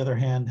starshade, on the other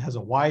hand, has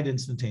a wide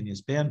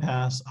instantaneous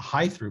bandpass, a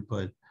high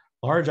throughput,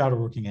 large outer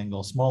working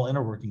angle, small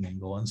inner working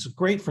angle, and it's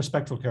great for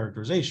spectral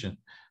characterization,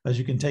 as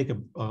you can take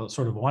a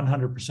sort of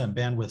 100%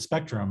 bandwidth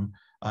spectrum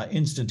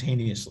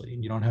instantaneously,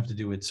 and you don't have to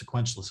do it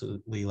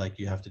sequentially like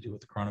you have to do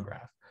with the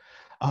coronagraph.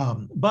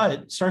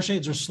 But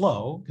starshades are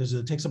slow because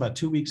it takes about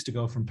 2 weeks to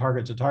go from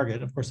target to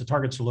target. Of course, the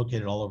targets are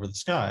located all over the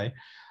sky.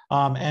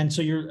 And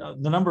so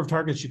the number of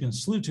targets you can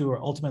slew to are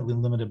ultimately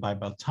limited by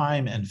both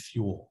time and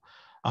fuel.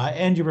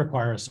 And you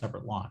require a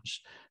separate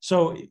launch.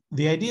 So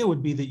the idea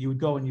would be that you would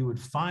go and you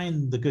would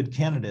find the good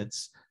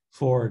candidates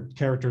for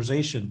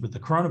characterization with the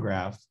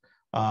coronagraph,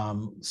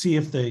 see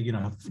if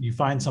if you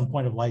find some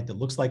point of light that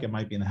looks like it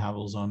might be in the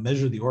habitable zone,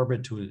 measure the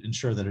orbit to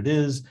ensure that it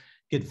is,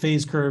 get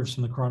phase curves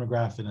from the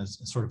coronagraph in a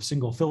sort of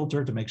single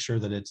filter to make sure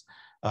that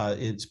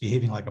it's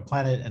behaving like a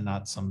planet and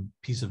not some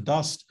piece of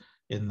dust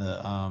in the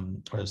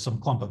or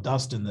some clump of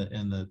dust in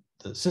the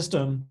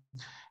system.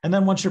 And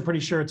then once you're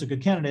pretty sure it's a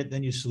good candidate,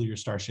 then you slew your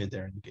starshade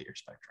there and you get your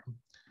spectrum.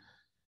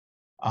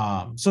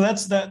 So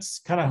that's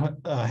kind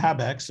of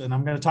HabEx, and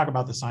I'm going to talk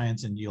about the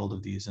science and yield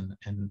of these and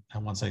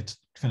once I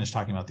finish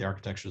talking about the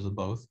architectures of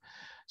both.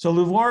 So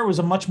LUVOIR was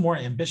a much more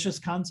ambitious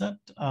concepts.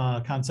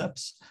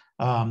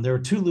 There were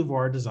two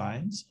LUVOIR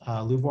designs,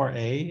 LUVOIR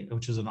A,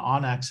 which is an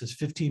on-axis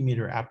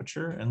 15-meter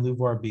aperture, and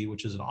LUVOIR B,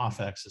 which is an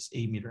off-axis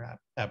 8-meter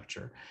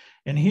aperture.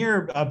 And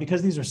here,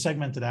 because these are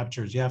segmented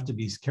apertures, you have to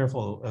be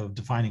careful of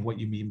defining what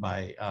you mean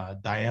by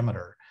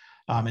diameter.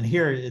 And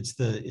here, it's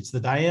the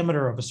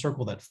diameter of a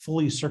circle that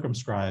fully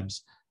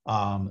circumscribes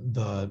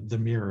the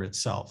mirror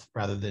itself,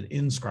 rather than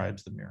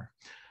inscribes the mirror.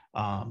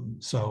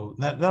 So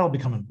that'll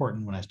become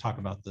important when I talk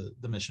about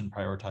the mission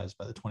prioritized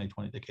by the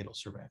 2020 Decadal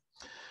Survey.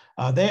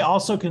 They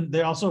also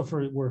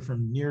were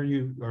from near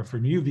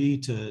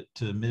UV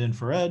to mid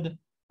infrared,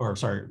 or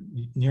sorry,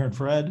 near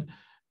infrared,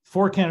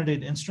 4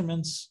 candidate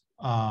instruments.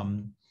 Now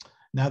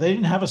they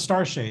didn't have a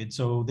starshade,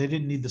 so they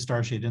didn't need the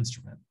starshade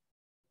instrument.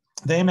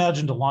 They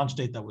imagined a launch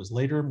date that was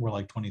later, more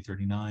like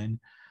 2039.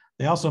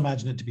 They also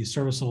imagined it to be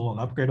serviceable and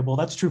upgradable.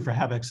 That's true for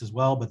HabEx as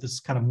well, but this is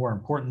kind of more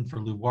important for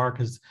LUVOIR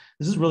because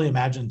this is really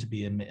imagined to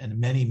be a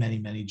many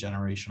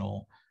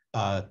generational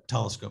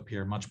telescope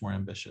here, much more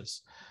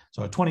ambitious.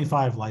 So a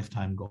 25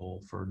 lifetime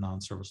goal for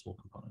non-serviceable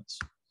components.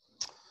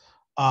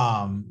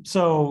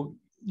 So,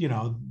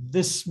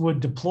 this would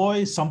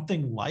deploy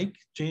something like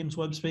James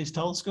Webb Space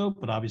Telescope,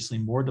 but obviously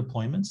more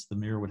deployments. The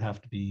mirror would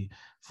have to be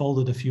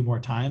folded a few more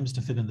times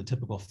to fit in the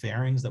typical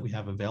fairings that we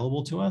have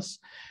available to us.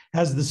 It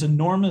has this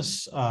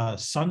enormous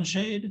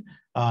sunshade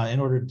in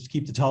order to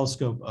keep the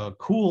telescope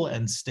cool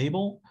and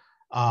stable.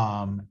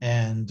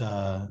 And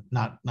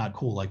not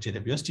cool like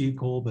JWST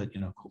cool, but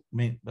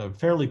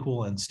fairly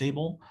cool and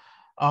stable.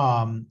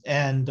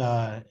 And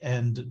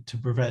to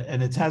prevent,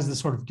 and it has this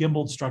sort of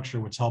gimbaled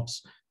structure which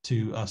helps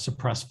to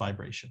suppress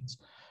vibrations.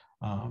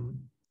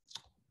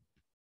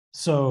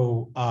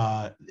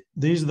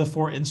 These are the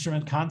 4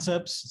 instrument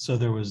concepts. So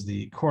there was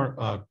the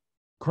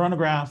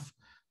coronagraph,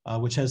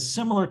 which has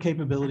similar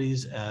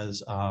capabilities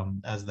as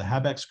the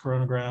HabEx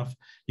coronagraph.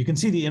 You can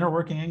see the inner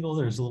working angle.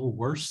 There's a little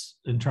worse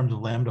in terms of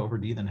lambda over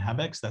d than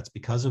HabEx. That's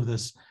because of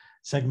this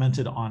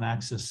segmented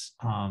on-axis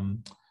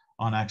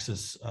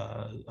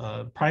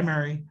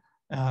primary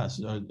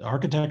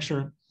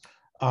architecture.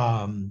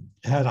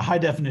 It had a high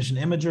definition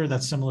imager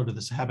that's similar to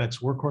this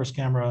HabEx workhorse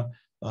camera,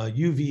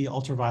 UV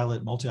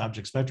ultraviolet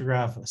multi-object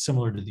spectrograph,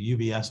 similar to the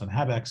UVS on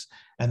HabEx,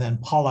 and then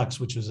Pollux,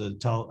 which is a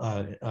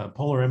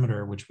polar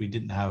emitter, which we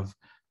didn't have.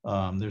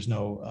 There's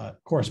no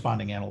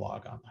corresponding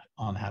analog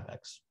on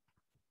HabEx.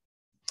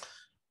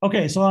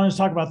 Okay, so let's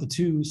talk about the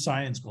 2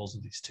 science goals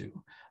of these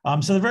two.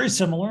 So they're very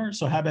similar.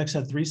 So HabEx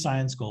had 3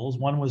 science goals.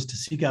 One was to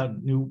seek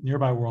out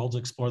nearby worlds,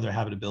 explore their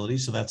habitability.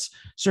 So that's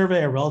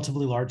survey a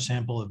relatively large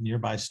sample of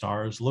nearby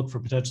stars, look for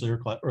potentially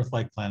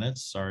Earth-like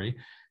planets,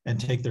 and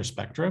take their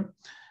spectra.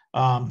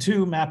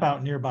 2, map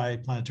out nearby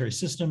planetary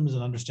systems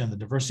and understand the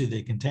diversity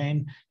they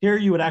contain. Here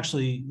you would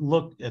actually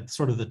look at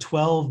sort of the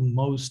 12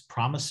 most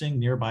promising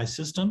nearby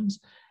systems,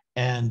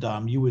 and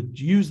you would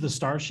use the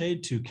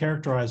starshade to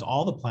characterize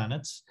all the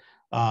planets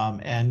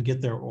and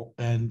get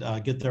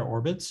their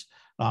orbits.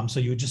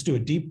 So you would just do a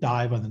deep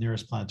dive on the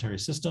nearest planetary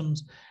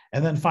systems.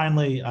 And then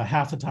finally,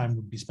 half the time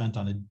would be spent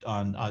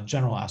on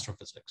general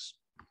astrophysics.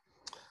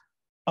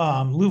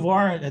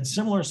 LUVOIR had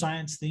similar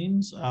science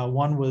themes.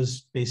 One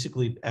was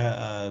basically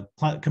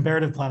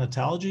comparative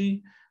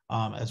planetology,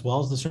 as well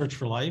as the search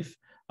for life.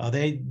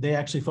 They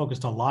actually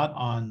focused a lot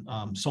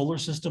on solar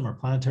system or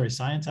planetary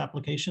science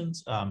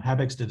applications.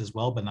 HabEx did as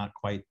well, but not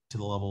quite to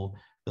the level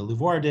that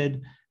LUVOIR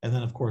did. And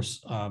then, of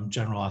course,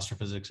 general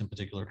astrophysics, in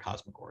particular,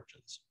 cosmic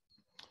origins.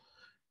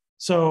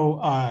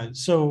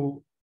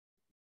 So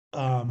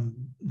the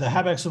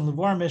HabEx and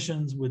LUVOIR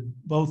missions would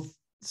both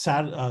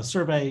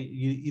survey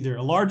either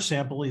a large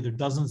sample, either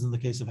dozens in the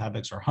case of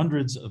HabEx or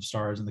hundreds of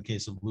stars in the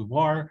case of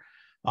LUVOIR,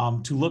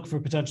 to look for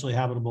potentially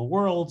habitable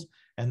worlds.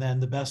 And then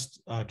the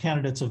best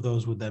candidates of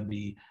those would then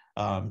be,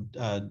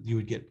 you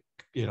would get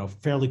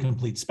fairly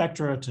complete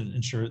spectra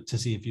to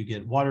see if you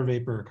get water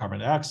vapor, carbon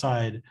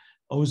dioxide,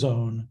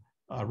 ozone,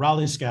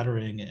 Rayleigh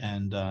scattering,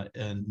 and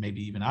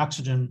maybe even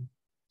oxygen,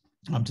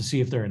 to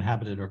see if they're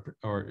inhabited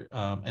or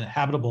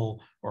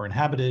habitable or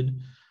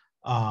inhabited.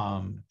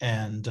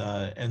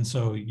 And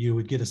so you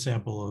would get a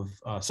sample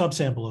of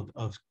subsample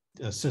of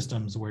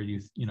systems where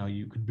you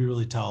could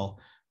really tell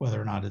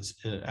whether or not it's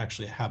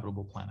actually a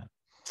habitable planet.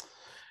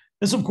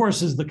 This, of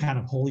course, is the kind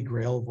of holy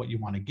grail of what you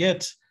want to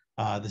get.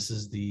 This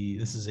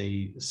is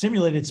a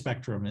simulated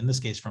spectrum, in this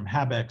case from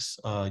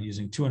HabEx,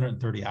 using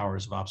 230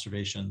 hours of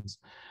observations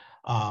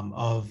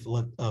of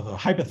a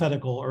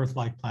hypothetical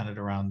Earth-like planet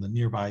around the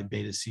nearby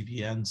Beta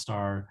CVN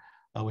star,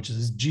 which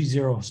is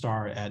G0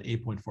 star at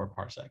 8.4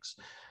 parsecs.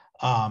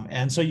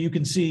 And so you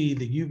can see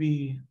the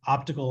UV,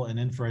 optical, and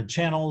infrared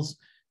channels.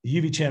 The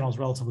UV channel is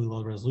relatively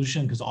low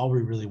resolution because all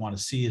we really want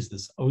to see is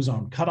this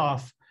ozone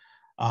cutoff.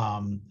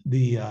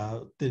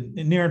 The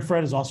near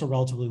infrared is also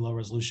relatively low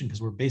resolution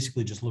because we're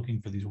basically just looking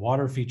for these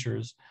water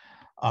features.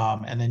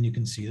 And then you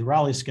can see the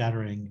Rayleigh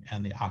scattering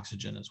and the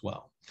oxygen as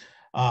well.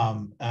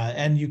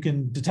 And you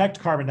can detect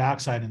carbon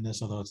dioxide in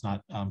this, although it's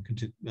not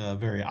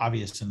very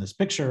obvious in this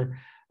picture.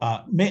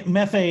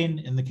 Methane,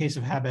 in the case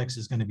of HabEx,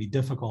 is going to be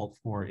difficult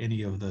for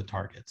any of the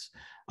targets.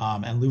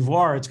 And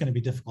LUVOIR, it's going to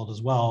be difficult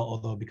as well,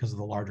 although because of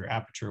the larger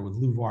aperture with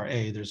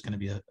LUVOIR-A, there's going to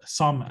be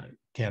some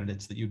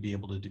candidates that you'd be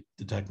able to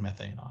detect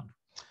methane on,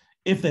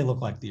 if they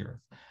look like the Earth.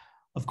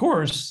 Of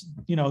course,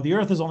 the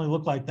Earth has only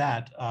looked like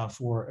that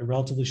for a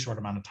relatively short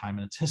amount of time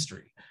in its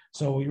history.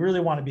 So we really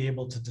want to be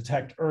able to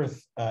detect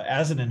Earth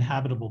as an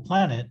inhabitable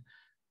planet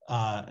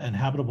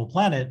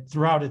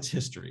throughout its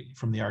history,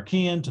 from the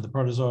Archean to the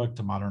Proterozoic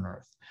to modern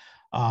Earth.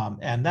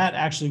 And that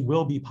actually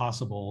will be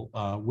possible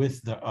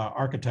with the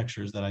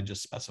architectures that I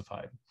just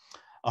specified.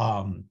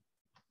 And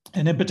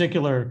in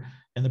particular,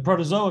 in the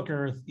Proterozoic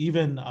Earth,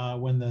 even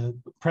when the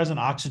present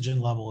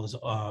oxygen level is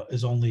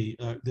only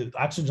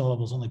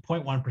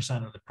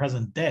 0.1% of the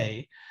present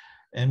day,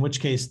 in which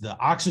case the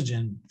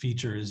oxygen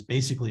feature is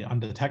basically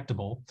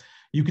undetectable,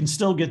 you can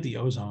still get the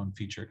ozone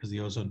feature, because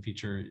the ozone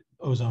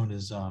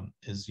is a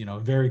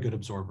very good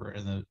absorber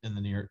in the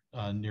near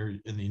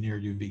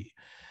UV.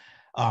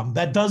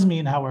 That does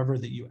mean, however,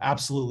 that you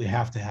absolutely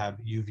have to have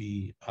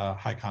UV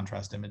high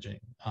contrast imaging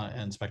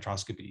and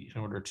spectroscopy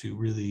in order to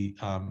really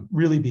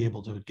be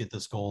able to get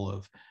this goal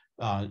of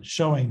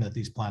showing that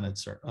these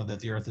planets that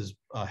the Earth is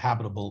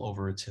habitable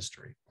over its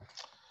history.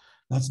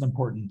 That's an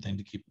important thing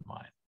to keep in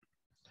mind.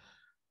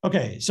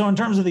 Okay, so in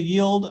terms of the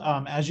yield,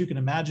 as you can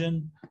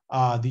imagine,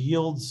 the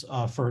yields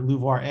for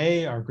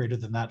LUVOIR-A are greater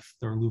than that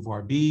for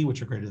LUVOIR-B,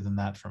 which are greater than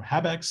that from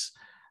HabEx.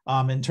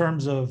 In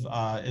terms of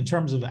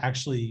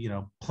actually,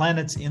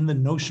 planets in the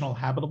notional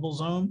habitable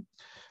zone,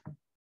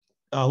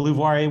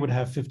 LUVOIR-A would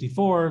have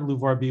 54,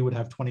 LUVOIR-B would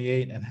have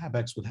 28, and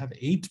HabEx would have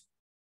 8.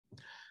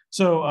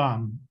 So,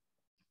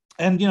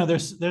 and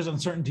there's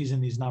uncertainties in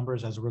these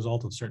numbers as a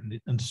result of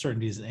certain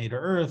uncertainties in Eta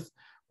Earth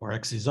or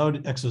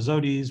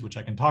exozodies, which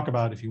I can talk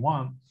about if you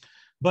want.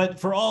 But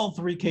for all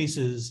three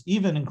cases,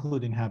 even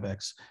including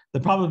HabEx,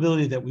 the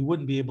probability that we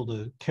wouldn't be able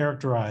to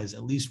characterize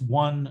at least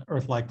one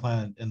Earth-like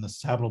planet in the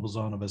habitable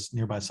zone of a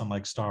nearby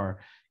sun-like star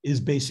is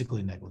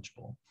basically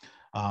negligible.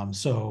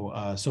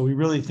 So we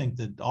really think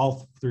that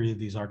all three of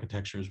these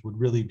architectures would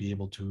really be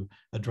able to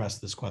address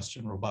this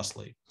question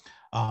robustly.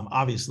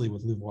 Obviously,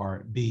 with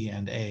LUVOIR-B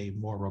and A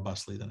more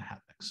robustly than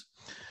HabEx.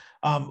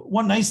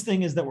 One nice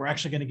thing is that we're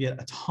actually going to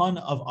get a ton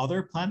of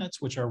other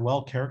planets which are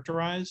well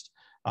characterized,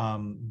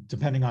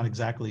 depending on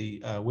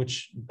exactly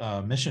which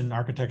mission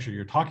architecture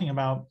you're talking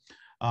about,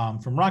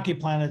 from rocky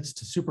planets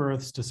to super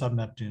Earths to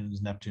sub-Neptunes,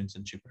 Neptunes,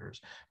 and Jupiters.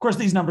 Of course,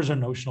 these numbers are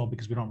notional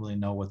because we don't really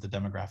know what the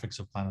demographics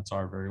of planets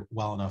are very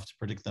well enough to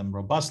predict them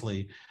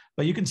robustly,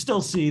 but you can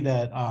still see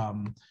that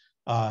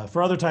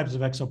for other types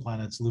of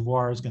exoplanets,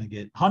 LUVOIR is going to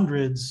get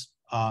hundreds,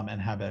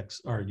 and HabEx,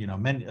 or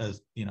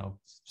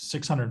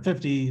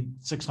 650,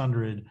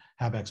 600,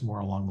 HabEx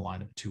more along the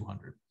line of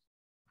 200.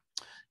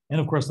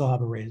 And of course, they'll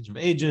have a range of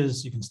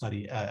ages. You can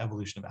study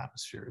evolution of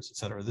atmospheres, et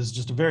cetera. This is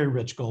just a very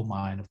rich gold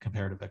mine of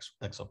comparative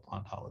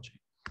exoplanetology.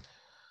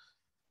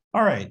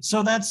 All right,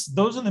 so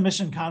those are the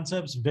mission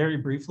concepts very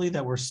briefly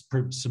that were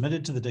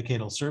submitted to the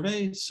decadal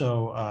survey.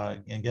 So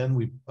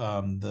again,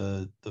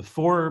 the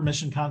 4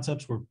 mission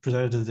concepts were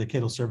presented to the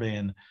decadal survey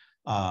in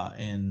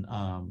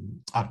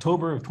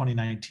October of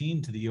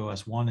 2019 to the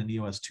EOS-1 and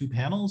EOS-2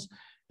 panels.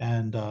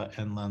 And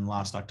then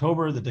last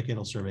October, the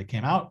decadal survey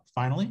came out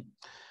finally.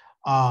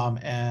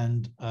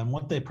 And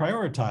what they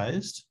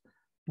prioritized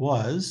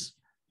was,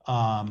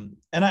 and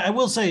I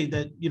will say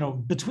that,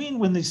 between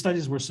when these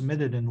studies were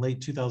submitted in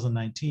late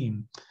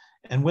 2019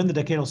 and when the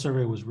decadal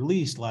survey was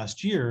released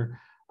last year,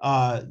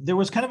 there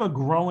was kind of a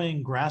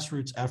growing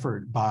grassroots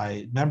effort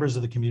by members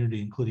of the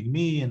community, including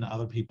me and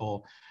other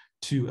people,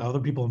 to other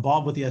people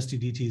involved with the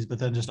STDTs, but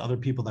then just other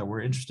people that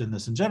were interested in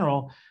this in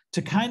general,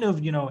 to kind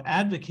of,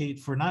 advocate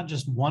for not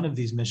just one of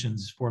these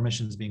missions, 4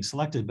 missions being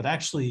selected, but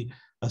actually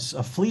a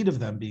fleet of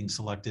them being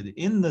selected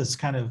in this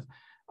kind of,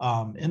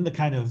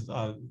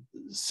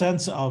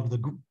 sense of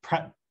the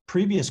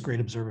previous great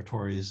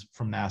observatories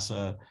from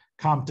NASA,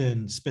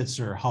 Compton,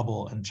 Spitzer,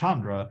 Hubble, and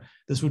Chandra.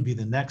 This would be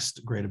the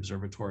next great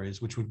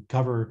observatories, which would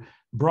cover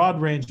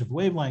broad range of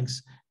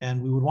wavelengths,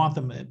 and we would want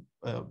them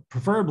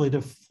preferably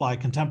to fly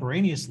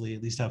contemporaneously,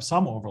 at least have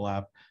some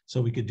overlap,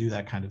 so we could do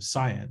that kind of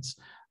science.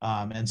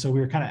 And so we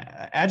were kind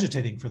of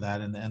agitating for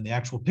that, and the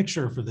actual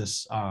picture for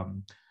this,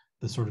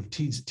 the sort of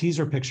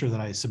teaser picture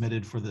that I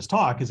submitted for this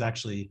talk is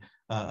actually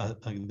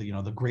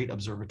the Great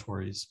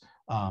Observatories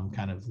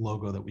kind of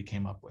logo that we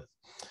came up with.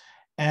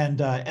 And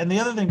the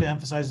other thing to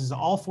emphasize is that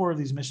all 4 of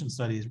these mission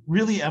studies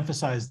really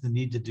emphasize the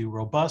need to do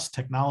robust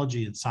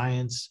technology and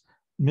science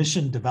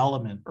mission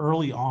development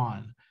early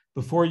on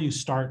before you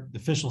start the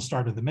official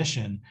start of the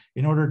mission,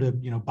 in order to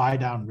buy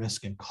down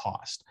risk and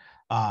cost.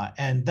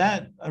 And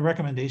that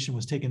recommendation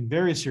was taken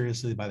very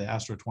seriously by the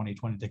Astro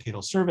 2020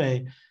 Decadal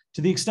Survey,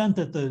 to the extent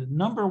that the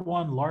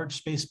 #1 large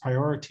space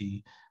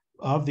priority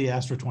of the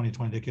Astro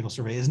 2020 Decadal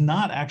Survey is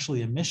not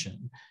actually a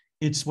mission.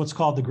 It's what's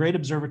called the Great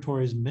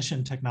Observatory's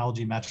Mission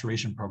Technology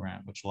Maturation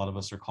Program, which a lot of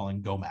us are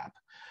calling GOMAP,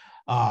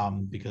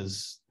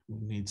 because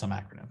we need some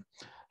acronym.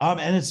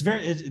 And it's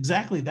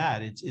exactly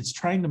that. It's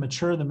trying to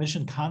mature the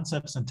mission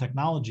concepts and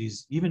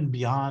technologies even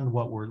beyond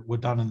what were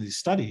done in these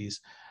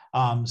studies,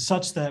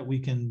 such that we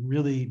can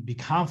really be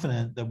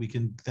confident that we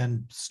can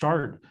then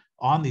start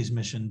on these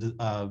missions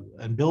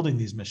and building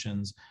these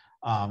missions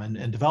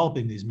and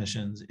developing these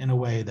missions in a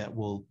way that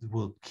will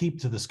keep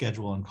to the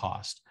schedule and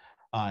cost,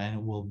 and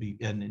it will be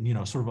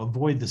sort of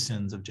avoid the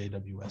sins of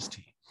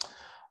JWST.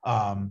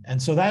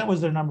 And so that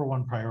was their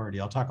 #1 priority.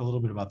 I'll talk a little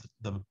bit about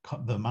the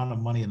amount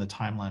of money and the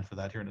timeline for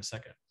that here in a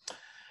second.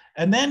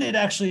 And then it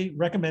actually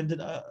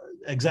recommended,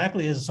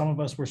 exactly as some of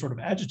us were sort of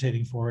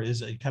agitating for,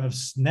 is a kind of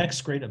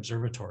next great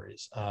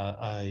observatories,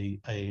 a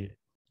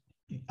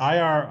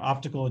IR,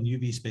 optical, and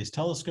UV space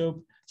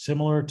telescope,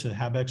 similar to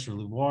HabEx or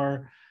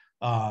LUVOIR,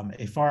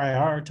 a far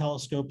IR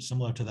telescope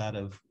similar to that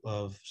of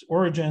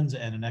Origins,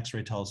 and an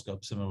X-ray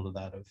telescope similar to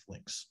that of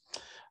Lynx.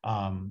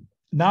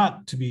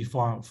 Not to be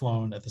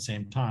flown at the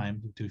same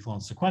time, to be flown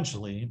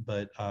sequentially,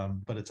 but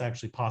it's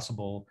actually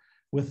possible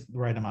with the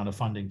right amount of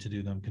funding to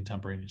do them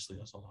contemporaneously,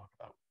 as I'll talk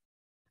about.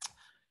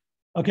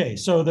 Okay,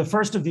 so the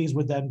first of these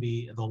would then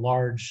be the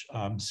large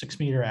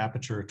 6-meter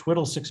aperture,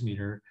 twiddle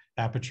 6-meter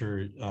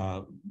aperture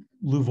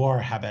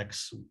LUVOIR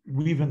HabEx.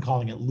 We've been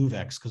calling it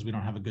LUVEX because we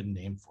don't have a good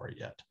name for it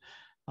yet.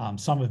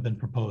 Some have been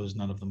proposed,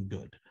 none of them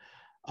good.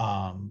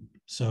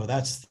 So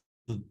that's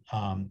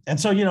and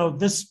so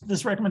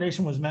this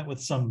recommendation was met with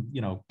some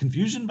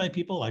confusion by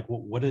people, like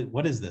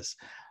what is this?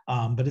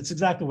 But it's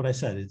exactly what I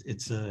said.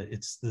 It's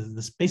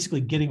this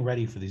basically getting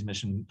ready for these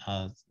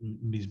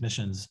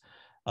missions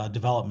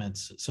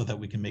developments, so that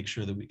we can make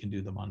sure that we can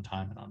do them on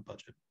time and on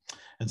budget.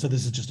 And so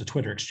this is just a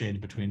Twitter exchange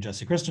between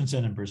Jesse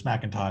Christensen and Bruce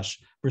McIntosh.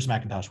 Bruce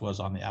McIntosh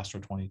was on the Astro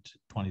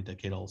 2020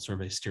 Decadal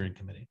Survey Steering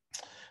Committee.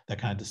 That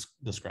kind of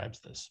describes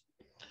this.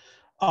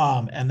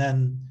 And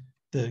then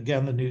the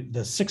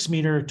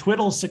 6-meter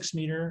twiddle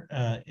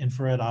 6-meter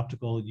infrared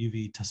optical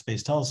UV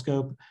space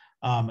telescope.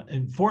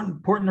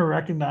 Important to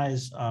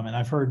recognize, and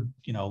I've heard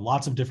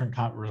lots of different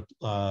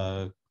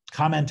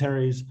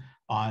commentaries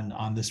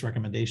on this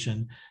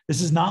recommendation.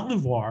 This is not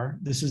LUVOIR.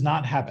 This is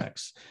not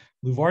HabEx.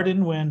 LUVOIR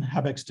didn't win.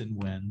 HabEx didn't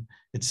win.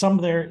 It's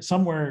somewhere.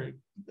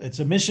 It's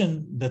a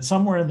mission that's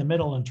somewhere in the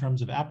middle in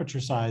terms of aperture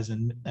size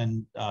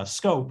and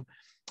scope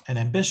and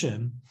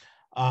ambition,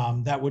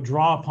 that would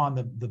draw upon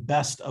the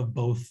best of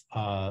both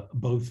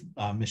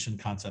mission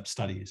concept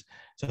studies.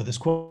 So this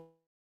quote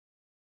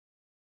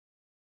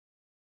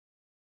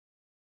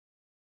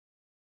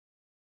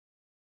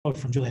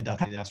from Julian Duff,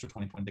 the Astro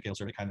 2020 Decadal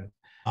Survey kind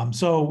of.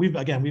 So we've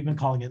been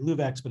calling it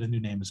LUVEX, but a new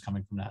name is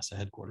coming from NASA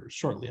headquarters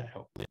shortly, I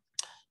hope.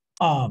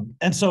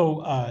 And so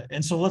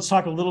let's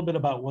talk a little bit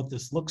about what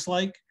this looks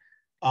like.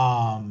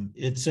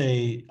 It's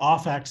a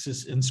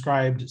off-axis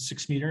inscribed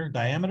 6-meter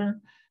diameter.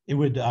 It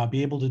would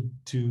be able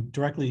to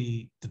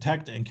directly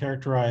detect and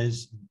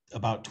characterize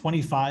about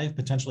 25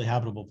 potentially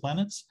habitable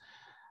planets,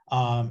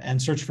 and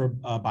search for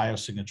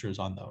biosignatures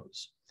on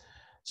those.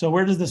 So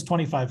where does this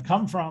 25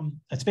 come from?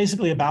 It's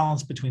basically a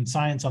balance between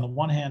science on the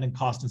one hand and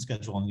cost and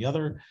schedule on the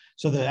other.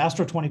 So the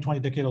Astro 2020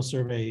 Decadal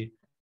Survey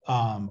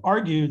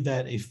argued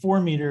that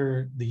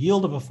the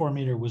yield of a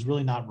 4-meter was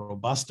really not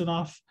robust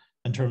enough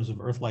in terms of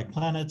Earth-like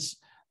planets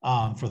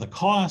for the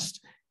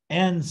cost,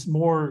 and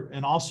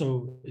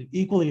also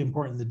equally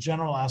important, the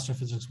general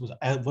astrophysics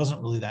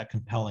wasn't really that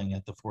compelling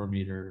at the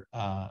 4-meter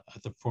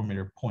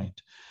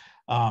point.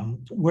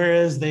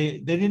 Whereas they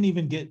didn't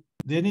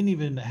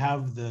even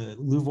have the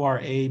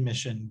LUVOIR A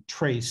mission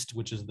traced,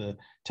 which is the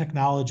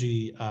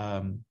technology.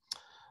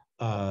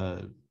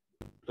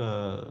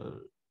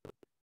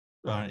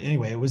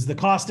 Anyway, it was the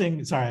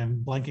costing. Sorry,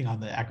 I'm blanking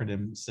on the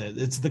acronym.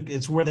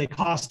 It's where the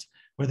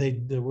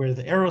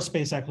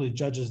aerospace actually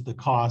judges the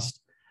cost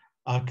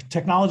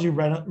technology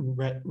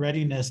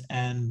readiness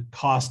and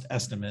cost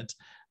estimate.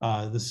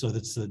 So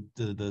that's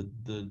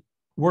the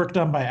work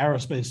done by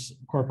Aerospace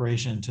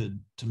Corporation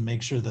to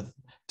make sure that,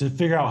 to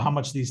figure out how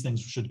much these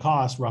things should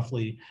cost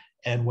roughly,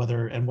 and what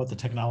the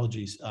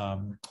technology's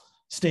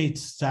state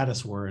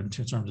status were in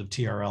terms of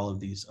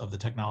TRL of the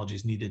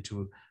technologies needed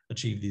to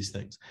achieve these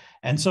things.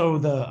 And so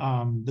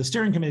the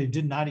steering committee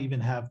did not even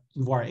have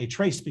LUVOIR A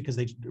trace, because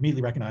they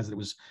immediately recognized that it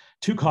was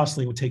too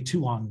costly, it would take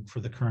too long for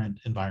the current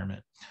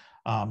environment.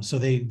 So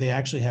they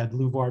actually had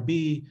LUVOIR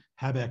B,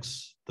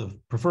 HabEx, the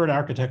preferred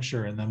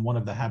architecture, and then one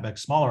of the HabEx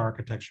smaller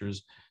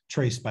architectures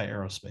traced by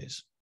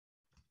Aerospace.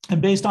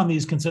 And based on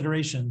these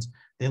considerations,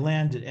 they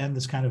landed, and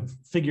this kind of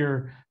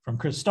figure from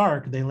Chris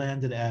Stark, they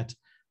landed at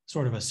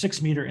sort of a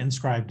 6-meter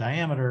inscribed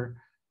diameter,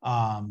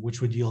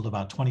 which would yield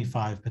about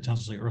 25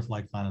 potentially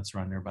Earth-like planets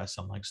around nearby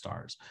sun-like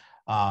stars.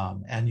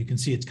 And you can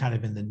see it's kind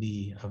of in the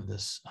knee of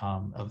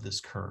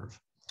this curve.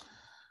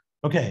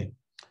 Okay,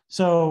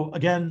 so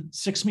again,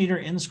 6-meter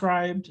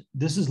inscribed.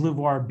 This is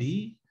LUVOIR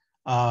B,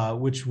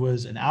 which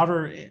was an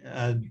outer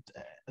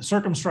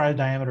circumscribed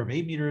diameter of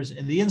 8 meters,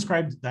 and the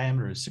inscribed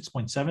diameter is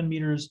 6.7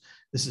 meters.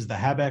 This is the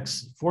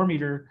HabEx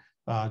 4-meter,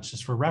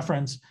 just for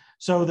reference.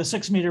 So the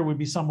 6-meter would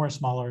be somewhere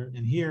smaller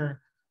in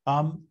here,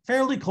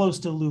 fairly close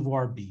to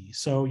LUVOIR B.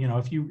 So, you know,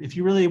 if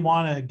you really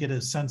want to get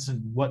a sense of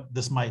what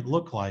this might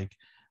look like,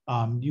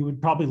 you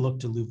would probably look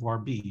to LUVOIR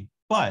B.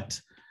 But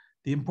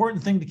the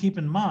important thing to keep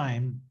in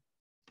mind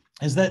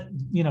is that,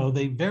 you know,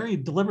 they very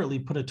deliberately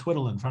put a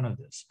twiddle in front of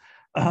this.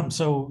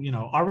 So, you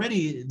know,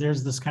 already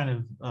there's this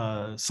kind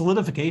of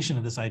solidification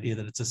of this idea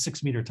that it's a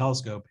 6-meter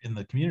telescope in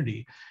the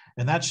community.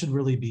 And that should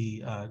really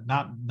be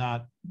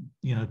not,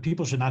 you know,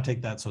 people should not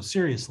take that so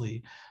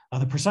seriously.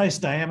 The precise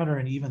diameter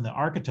and even the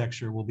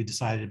architecture will be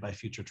decided by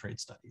future trade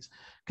studies,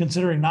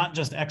 considering not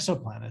just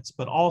exoplanets,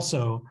 but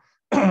also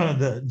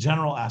the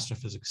general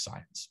astrophysics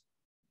science.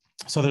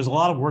 So there's a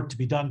lot of work to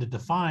be done to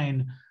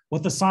define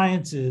what the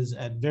science is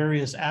at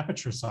various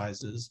aperture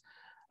sizes,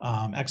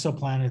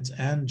 exoplanets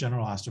and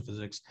general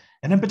astrophysics,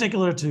 and in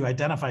particular to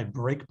identify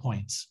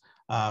breakpoints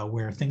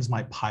where things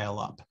might pile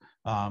up,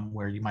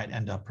 where you might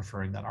end up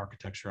preferring that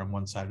architecture on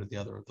one side or the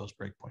other of those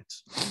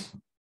breakpoints.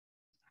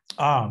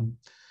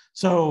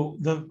 So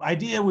the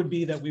idea would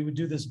be that we would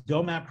do this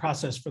GOMAP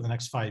process for the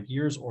next 5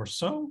 years or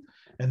so,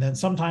 and then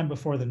sometime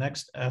before the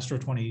next Astro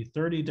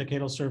 2030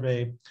 decadal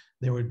survey,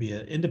 there would be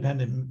an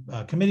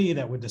independent committee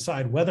that would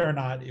decide whether or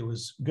not it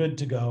was good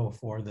to go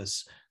for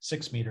this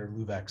 6-meter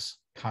LUVEX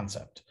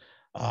concept.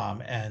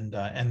 And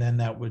then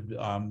that would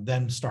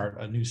then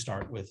start a new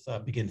start with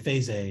begin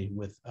phase A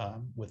with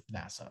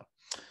NASA.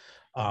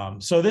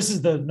 So this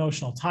is the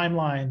notional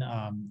timeline.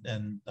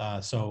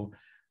 So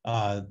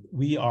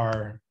we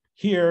are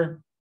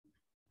here.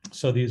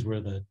 So these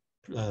were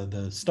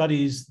the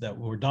studies that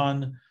were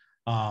done.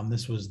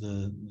 This was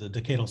the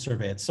decadal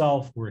survey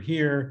itself. We're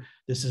here.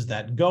 This is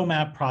that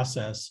GOMAP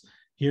process.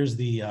 Here's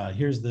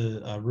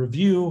the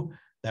review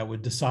that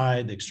would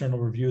decide, the external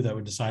review that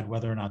would decide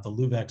whether or not the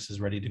LUVEX is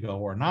ready to go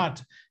or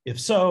not. If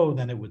so,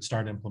 then it would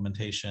start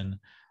implementation.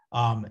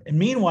 And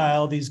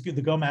meanwhile, the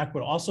GOMAP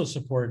would also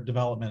support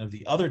development of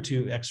the other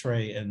 2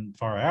 X-ray and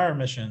far IR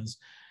missions.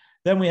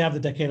 Then we have the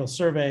decadal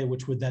survey,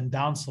 which would then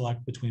down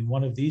select between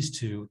one of these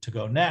 2 to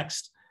go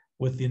next,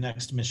 with the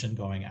next mission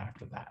going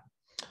after that.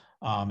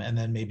 And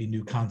then maybe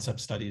new concept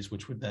studies,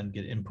 which would then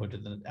get input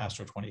in the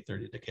Astro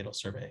 2030 decadal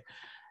survey.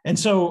 And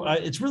so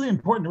it's really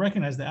important to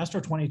recognize that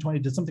Astro 2020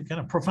 did something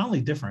kind of profoundly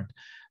different.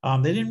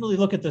 They didn't really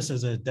look at this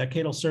as a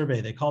decadal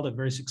survey. They called it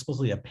very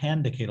explicitly a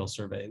pan-decadal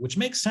survey, which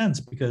makes sense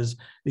because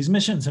these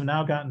missions have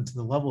now gotten to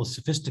the level of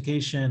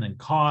sophistication and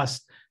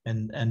cost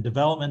and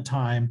development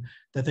time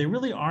that they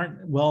really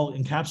aren't well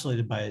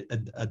encapsulated by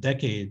a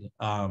decade,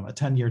 a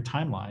 10-year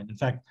timeline. In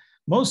fact,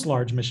 most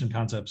large mission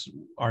concepts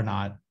have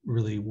not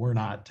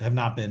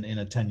been in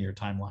a 10-year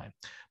timeline.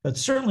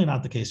 That's certainly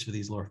not the case for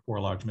these 4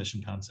 large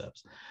mission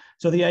concepts.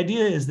 So the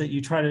idea is that you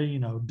try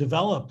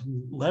to,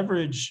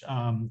 leverage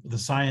the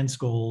science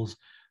goals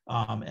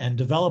and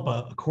develop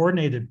a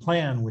coordinated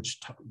plan,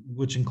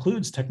 which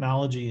includes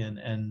technology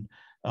and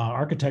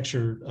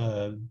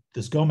architecture,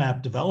 this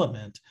GOMAP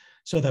development,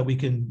 so that we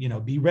can,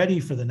 be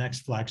ready for the next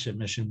flagship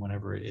mission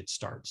whenever it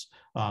starts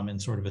in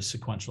sort of a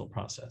sequential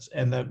process.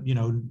 And that,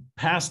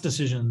 past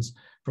decisions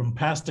from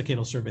past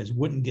decadal surveys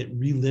wouldn't get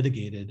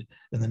relitigated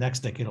in the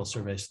next decadal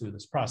surveys through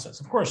this process.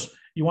 Of course,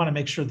 you want to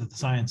make sure that the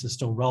science is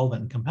still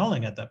relevant and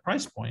compelling at that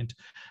price point,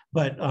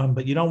 but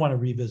you don't want to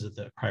revisit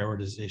the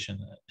prioritization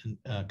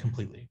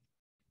completely.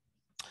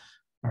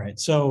 All right,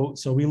 so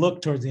we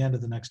look towards the end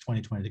of the next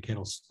 2020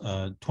 decadal,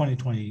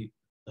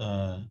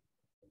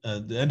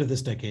 the end of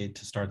this decade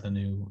to start the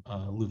new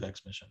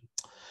LUVEX mission.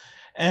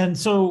 And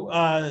so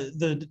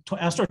the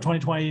Astro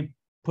 2020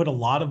 put a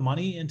lot of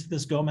money into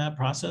this GOMAP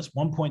process,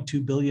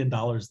 $1.2 billion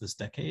this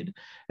decade.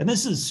 And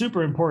this is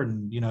super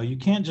important. You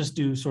can't just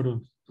do sort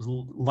of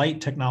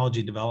light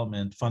technology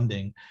development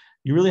funding.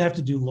 You really have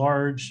to do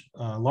large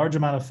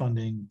amount of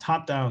funding,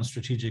 top-down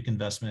strategic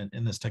investment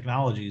in this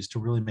technologies to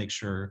really make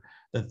sure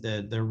that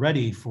they're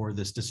ready for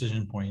this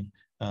decision point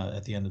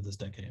at the end of this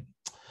decade.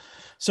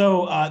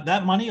 So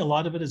that money, a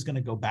lot of it is going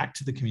to go back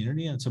to the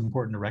community, and it's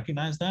important to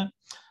recognize that.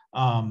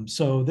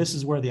 So this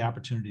is where the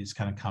opportunities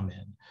kind of come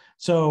in.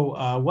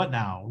 So what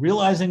now?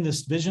 Realizing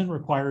this vision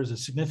requires a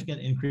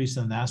significant increase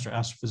in the NASA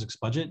astrophysics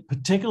budget,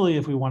 particularly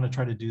if we want to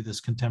try to do this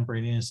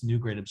contemporaneous new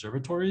great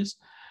observatories,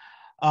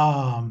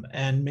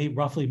 and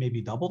roughly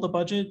maybe double the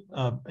budget,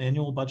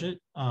 annual budget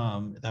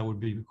that would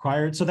be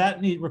required. So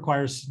that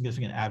requires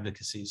significant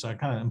advocacy. So I'm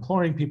kind of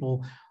imploring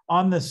people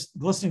on this,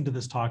 listening to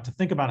this talk, to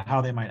think about how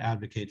they might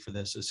advocate for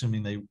this,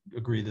 assuming they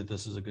agree that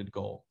this is a good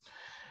goal.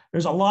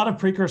 There's a lot of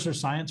precursor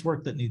science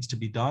work that needs to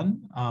be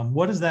done.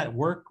 What is that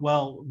work?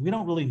 Well, we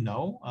don't really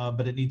know,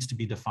 but it needs to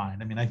be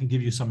defined. I mean, I can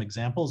give you some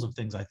examples of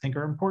things I think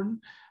are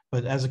important,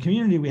 but as a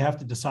community, we have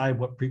to decide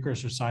what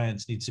precursor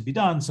science needs to be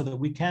done so that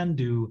we can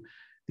do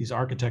these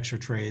architecture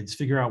trades,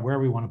 figure out where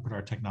we want to put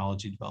our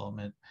technology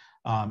development,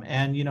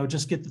 and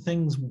just get the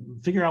things,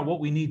 figure out what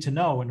we need to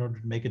know in order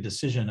to make a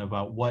decision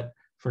about what,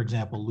 for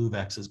example,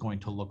 LUVEX is going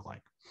to look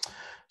like.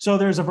 So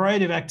there's a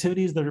variety of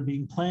activities that are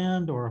being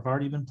planned or have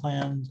already been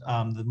planned.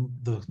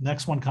 The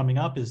next one coming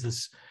up is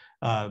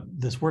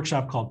this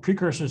workshop called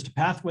Precursors to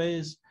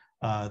Pathways.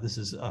 This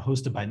is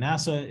hosted by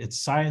NASA.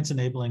 It's Science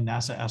Enabling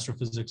NASA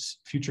Astrophysics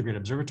Future Great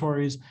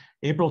Observatories,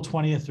 April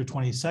 20th through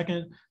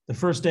 22nd. The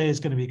first day is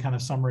going to be kind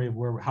of summary of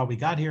how we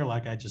got here,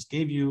 like I just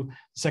gave you.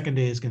 The second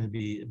day is going to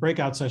be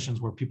breakout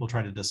sessions where people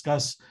try to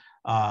discuss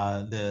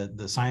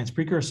the science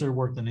precursor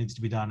work that needs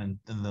to be done. And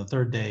then the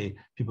third day,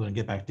 people can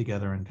get back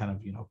together and kind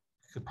of,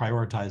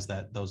 prioritize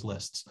those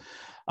lists.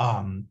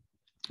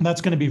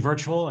 That's going to be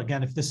virtual.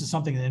 Again, if this is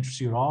something that interests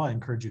you at all, I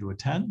encourage you to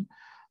attend.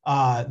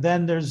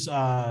 Then there's,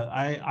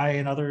 I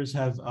and others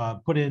have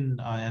put in,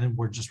 and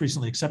we're just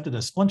recently accepted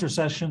a splinter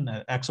session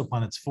at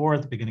Exoplanets 4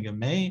 at the beginning of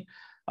May.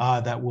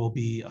 That will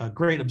be a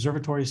great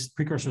observatory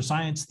precursor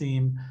science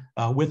theme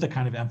with a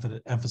kind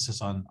of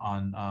emphasis on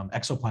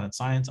exoplanet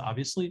science,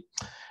 obviously.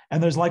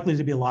 And there's likely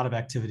to be a lot of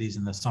activities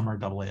in the summer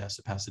AAS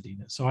at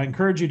Pasadena. So I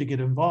encourage you to get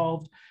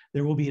involved.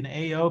 There will be an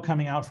AO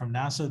coming out from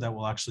NASA that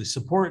will actually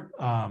support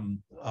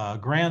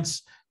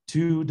grants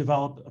to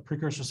develop a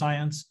precursor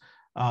science.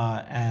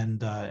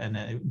 And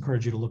I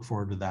encourage you to look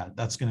forward to that.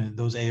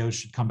 Those AOs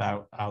should come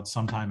out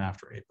sometime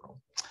after April.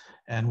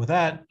 And with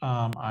that,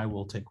 I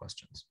will take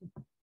questions.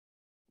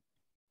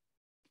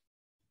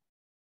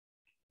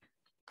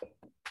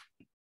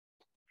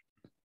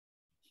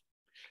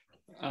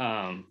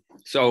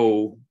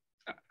 So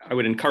I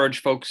would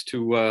encourage folks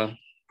to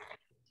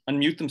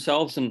unmute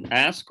themselves and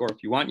ask, or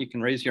if you want, you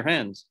can raise your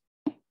hands.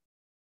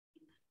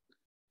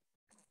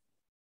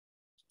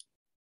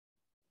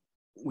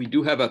 We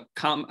do have a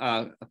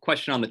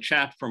question on the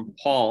chat from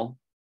Paul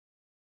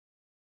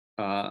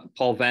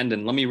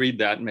Vanden. Let me read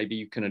that. Maybe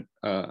you can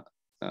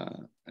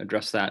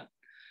address that.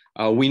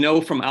 We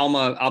know from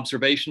ALMA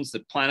observations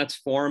that planets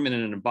form in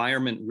an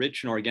environment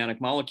rich in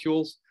organic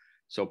molecules.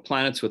 So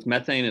planets with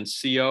methane and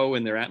CO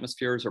in their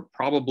atmospheres are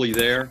probably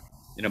there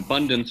in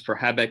abundance for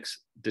HABEX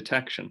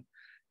detection.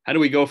 How do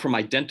we go from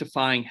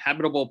identifying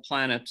habitable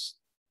planets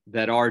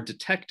that are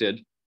detected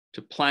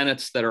to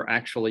planets that are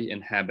actually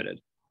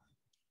inhabited?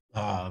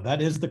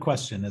 That is the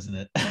question, isn't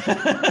it?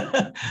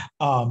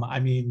 I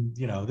mean,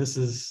 this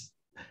is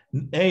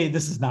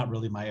not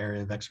really my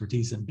area of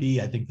expertise, and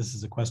B, I think this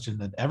is a question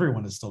that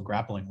everyone is still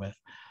grappling with.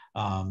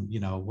 How do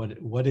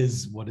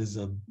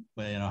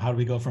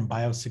we go from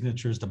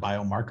biosignatures to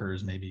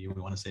biomarkers? Maybe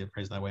we want to say it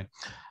phrased that way.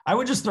 I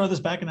would just throw this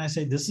back and I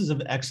say this is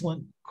an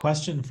excellent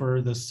question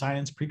for the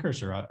science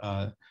precursor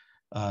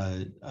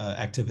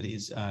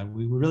activities.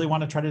 We really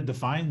want to try to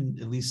define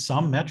at least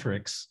some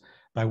metrics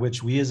by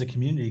which we as a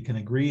community can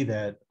agree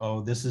that,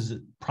 oh, this is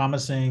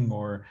promising,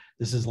 or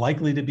this is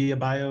likely to be a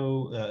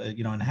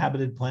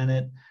inhabited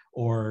planet,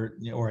 or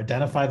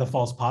identify the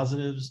false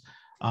positives.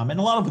 And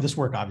a lot of this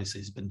work obviously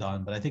has been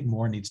done, but I think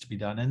more needs to be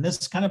done. And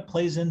this kind of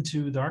plays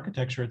into the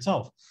architecture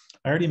itself.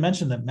 I already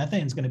mentioned that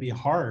methane is going to be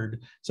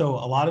hard. So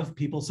a lot of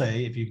people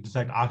say if you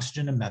detect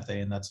oxygen and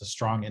methane, that's a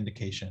strong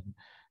indication,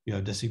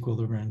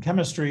 disequilibrium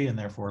chemistry, and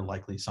therefore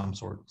likely some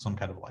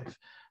kind of life.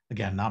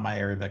 Again, not my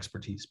area of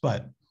expertise,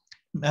 but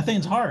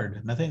methane's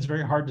hard. Methane's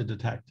very hard to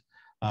detect.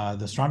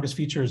 The strongest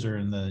features are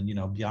in the,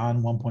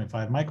 beyond 1.5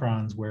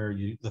 microns, where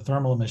the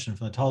thermal emission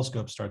from the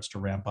telescope starts to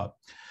ramp up.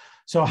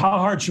 So how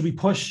hard should we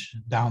push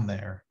down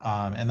there?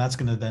 And that's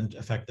going to then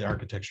affect the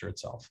architecture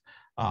itself.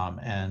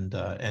 And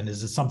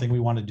is this something we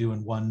want to do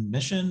in one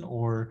mission,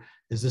 or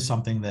is this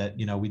something that,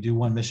 we do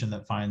one mission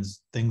that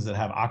finds things that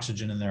have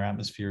oxygen in their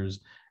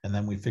atmospheres, and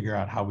then we figure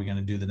out how we're going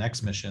to do the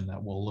next mission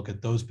that will look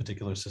at those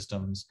particular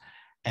systems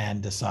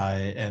and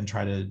decide and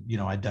try to,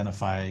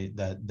 identify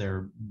that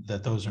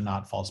those are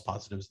not false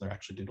positives, they're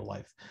actually due to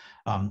life.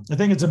 I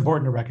think it's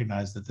important to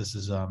recognize that this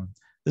is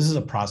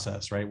a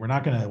process, right? We're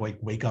not going to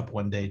wake up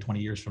one day 20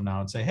 years from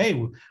now and say,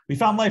 hey, we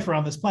found life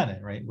around this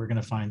planet, right? We're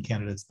going to find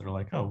candidates that are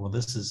like, oh, well,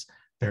 this is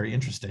very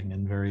interesting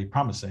and very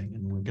promising,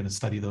 and we're going to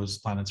study those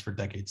planets for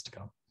decades to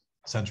come,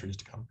 centuries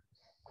to come.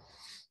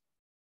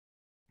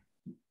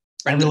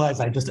 I realize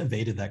I just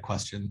evaded that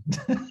question.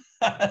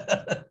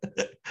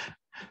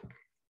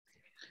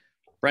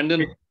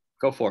 Brendan,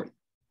 go for it.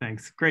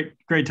 Thanks. Great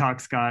talk,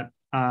 Scott.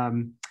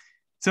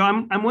 So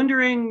I'm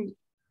wondering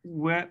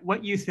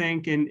what you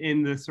think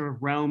in the sort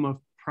of realm of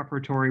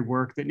preparatory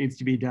work that needs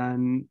to be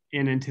done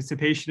in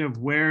anticipation of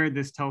where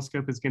this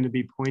telescope is going to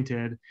be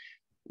pointed.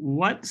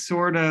 What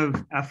sort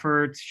of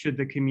efforts should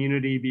the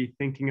community be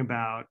thinking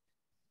about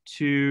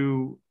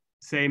to,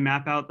 say,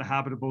 map out the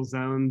habitable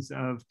zones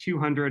of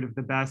 200 of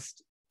the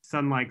best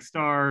sun-like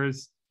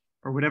stars,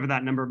 or whatever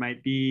that number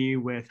might be,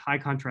 with high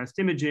contrast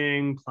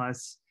imaging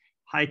plus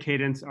high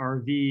cadence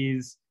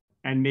RVs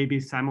and maybe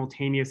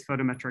simultaneous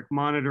photometric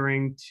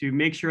monitoring to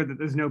make sure that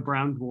there's no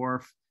brown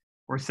dwarf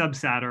or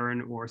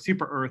sub-Saturn or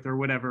super Earth or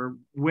whatever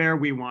where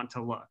we want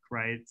to look,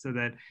 right? So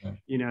that,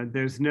 you know,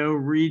 there's no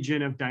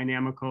region of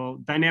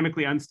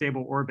dynamically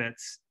unstable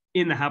orbits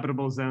in the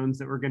habitable zones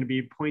that we're going to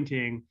be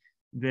pointing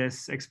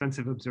this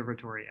expensive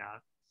observatory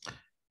at.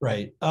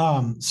 Right.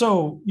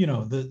 So, you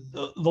know,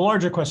 the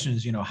larger question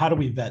is, you know, how do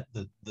we vet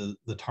the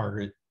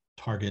target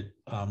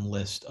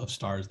list of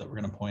stars that we're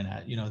going to point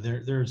at? You know,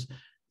 there's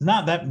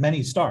not that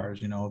many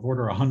stars, you know, of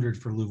order 100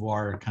 for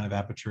LUVOIR kind of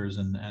apertures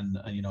and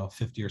you know,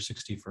 50 or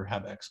 60 for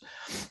HABEX.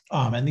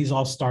 And these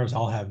stars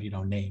all have, you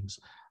know, names,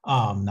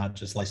 not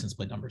just license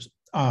plate numbers.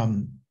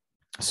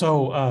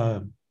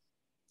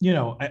 You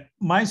know,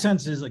 my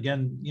sense is,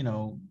 again, you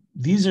know,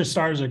 these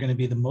stars are going to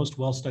be the most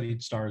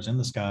well-studied stars in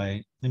the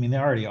sky. I mean, they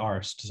already are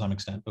to some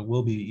extent, but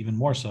will be even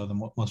more so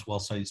the most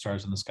well-studied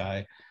stars in the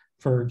sky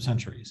for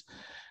centuries.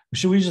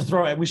 We should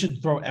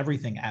throw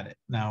everything at it.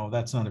 Now,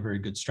 that's not a very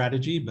good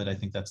strategy, but I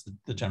think that's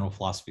the general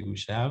philosophy we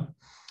should have.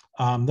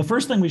 The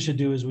first thing we should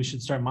do is we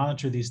should start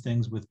monitor these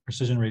things with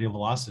precision radial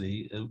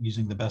velocity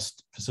using the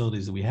best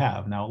facilities that we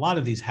have. Now, a lot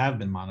of these have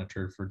been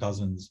monitored for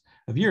dozens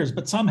of years,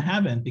 but some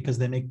haven't because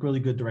they make really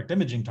good direct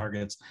imaging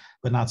targets,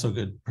 but not so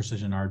good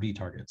precision RV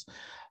targets.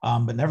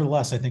 But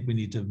nevertheless, I think we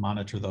need to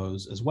monitor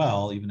those as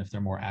well, even if they're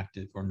more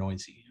active or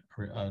noisy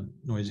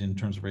in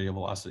terms of radial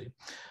velocity.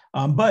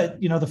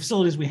 But, you know, the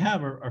facilities we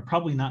have are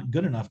probably not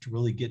good enough to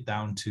really get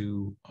down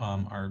to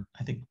I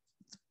think,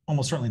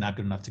 almost certainly not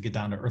good enough to get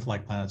down to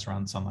Earth-like planets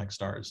around sun-like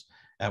stars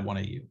at 1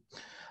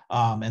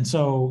 AU. And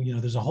so, you know,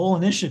 there's a whole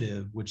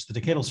initiative, which the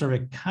Decadal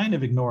Survey kind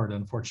of ignored,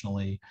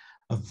 unfortunately,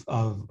 of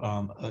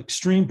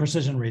extreme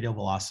precision radial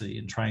velocity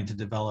and trying to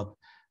develop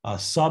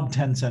sub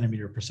 10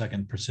 centimeter per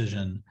second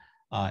precision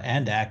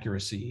and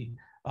accuracy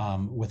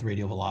with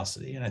radial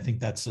velocity. And I think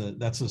that's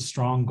a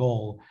strong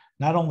goal,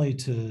 not only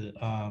to,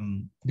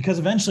 because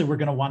eventually we're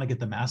going to want to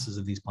get the masses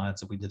of these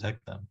planets if we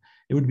detect them.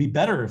 It would be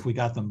better if we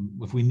got them,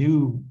 if we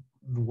knew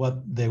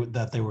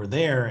that they were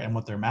there and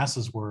what their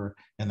masses were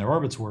and their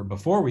orbits were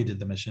before we did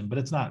the mission, but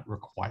it's not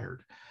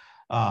required.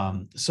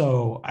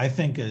 So I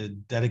think a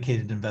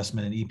dedicated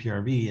investment in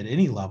EPRV at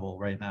any level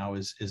right now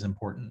is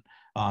important,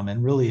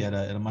 and really at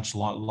a much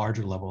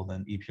larger level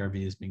than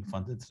EPRV is being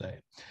funded today.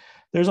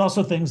 There's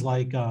also things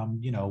like,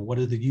 you know, what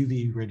are the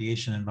UV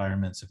radiation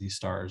environments of these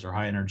stars, or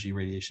high energy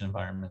radiation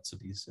environments of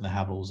these in the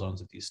habitable zones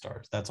of these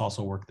stars? That's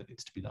also work that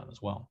needs to be done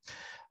as well.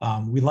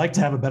 We'd like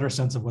to have a better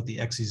sense of what the the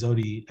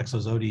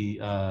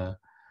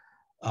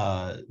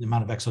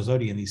amount of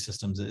exozodi in these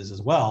systems is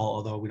as well,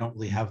 although we don't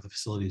really have the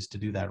facilities to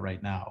do that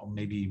right now.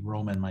 Maybe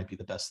Roman might be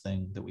the best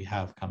thing that we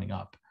have coming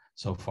up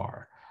so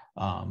far.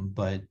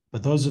 But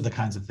those are the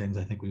kinds of things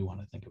I think we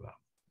want to think about.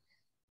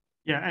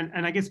 Yeah,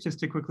 and I guess just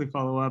to quickly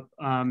follow up,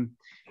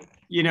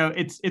 you know,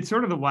 it's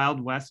sort of the Wild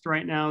West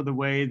right now, the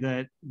way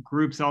that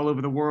groups all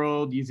over the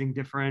world using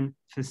different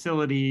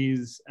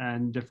facilities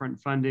and different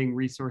funding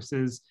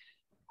resources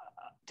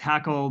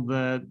tackle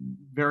the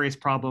various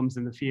problems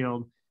in the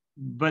field.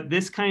 But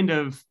this kind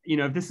of, you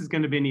know, if this is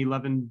going to be an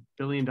 $11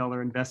 billion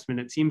investment,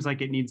 it seems like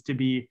it needs to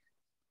be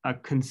a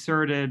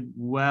concerted,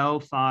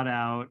 well thought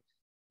out,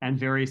 and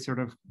very sort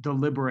of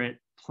deliberate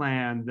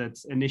plan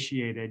that's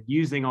initiated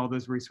using all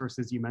those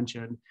resources you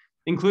mentioned,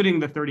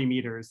 including the 30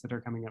 meters that are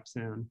coming up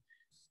soon.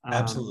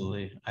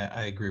 Absolutely,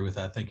 I agree with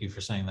that. Thank you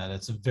for saying that.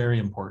 It's very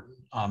important,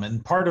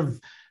 and part of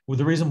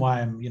the reason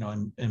why I'm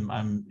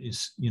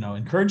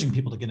encouraging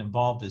people to get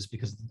involved is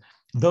because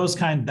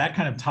that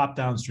kind of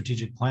top-down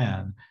strategic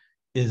plan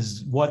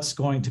is what's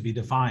going to be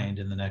defined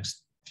in the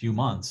next few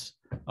months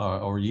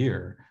or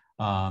year,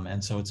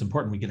 and so it's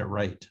important we get it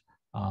right.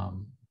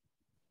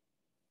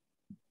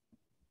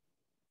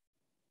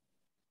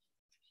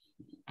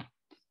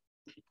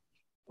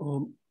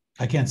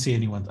 I can't see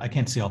anyone. I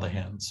can't see all the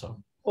hands.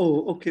 So.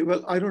 Oh, okay.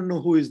 Well, I don't know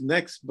who is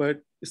next, but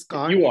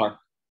Scott. You are.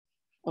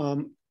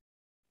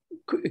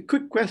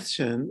 Quick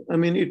question. I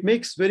mean, it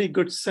makes very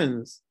good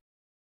sense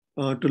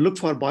to look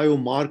for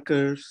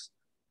biomarkers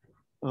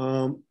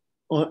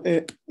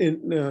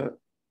in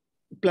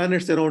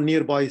planets around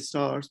nearby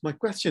stars. My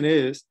question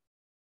is,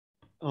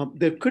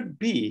 there could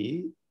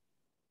be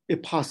a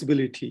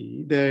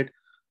possibility that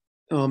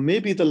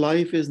maybe the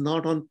life is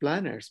not on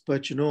planets,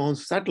 but on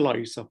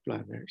satellites of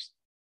planets.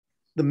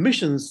 The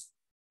missions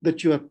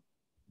that you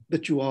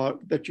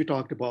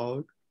talked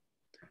about,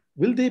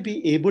 will they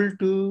be able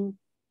to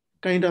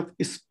kind of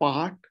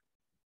spot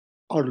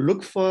or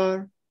look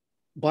for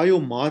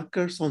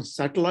biomarkers on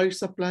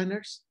satellites of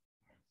planets?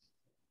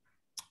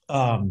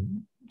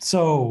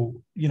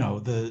 So, you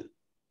know,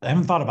 I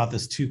haven't thought about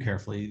this too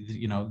carefully.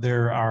 You know,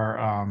 there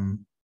are,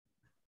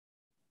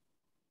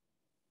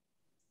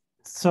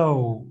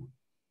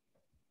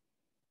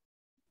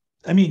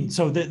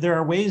 there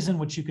are ways in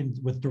which you can,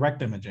 with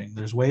direct imaging,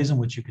 there's ways in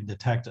which you can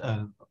detect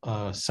a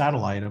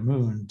satellite, a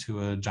moon,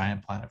 to a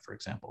giant planet, for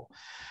example,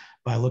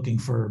 by looking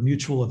for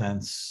mutual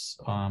events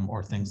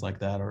or things like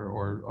that,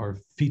 or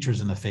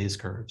features in the phase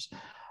curves.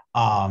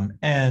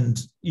 And,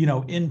 you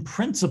know, in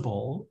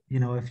principle,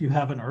 you know, if you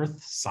have an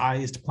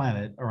Earth-sized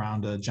planet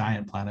around a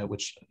giant planet,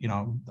 which, you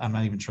know, I'm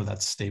not even sure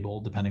that's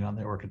stable depending on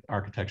the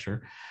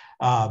architecture,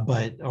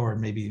 or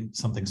maybe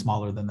something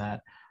smaller than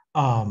that.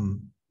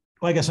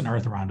 Well, I guess an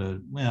Earth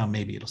around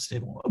maybe it'll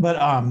stable. But,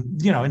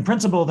 you know, in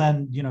principle,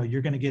 then, you know,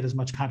 you're going to get as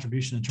much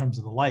contribution in terms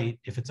of the light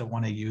if it's at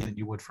 1 AU than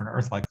you would for an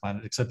Earth-like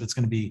planet, except it's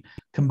going to be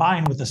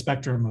combined with the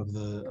spectrum of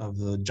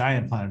the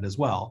giant planet as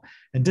well.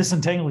 And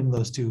disentangling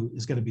those two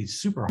is going to be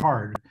super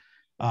hard,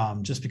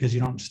 just because you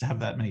don't just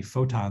have that many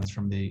photons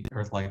from the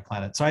Earth-like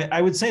planet. So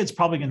I would say it's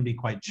probably going to be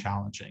quite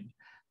challenging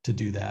to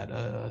do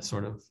that,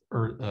 sort of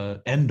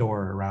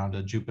Endor around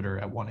a Jupiter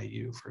at 1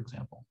 AU, for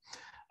example.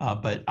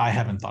 But I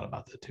haven't thought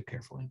about that too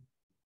carefully.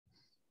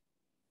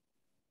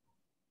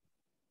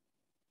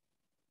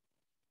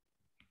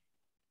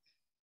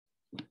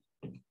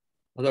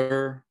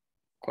 Other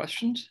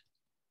questions?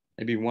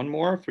 Maybe one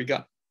more if we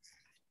got.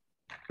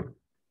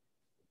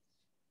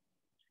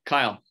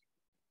 Kyle.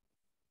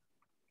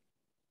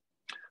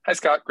 Hi,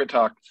 Scott. Great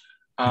talk.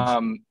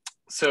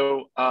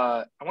 So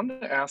I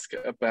wanted to ask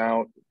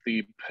about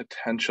the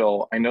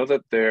potential. I know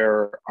that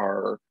there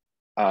are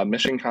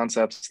mission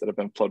concepts that have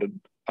been floated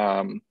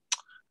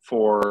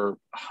for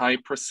high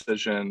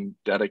precision,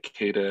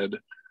 dedicated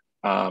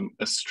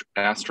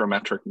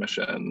astrometric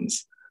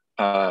missions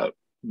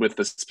with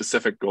the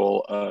specific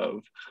goal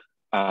of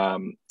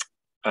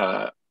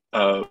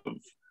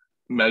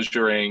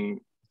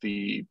measuring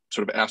the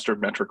sort of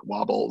astrometric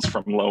wobbles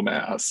from low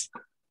mass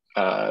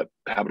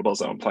habitable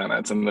zone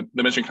planets. And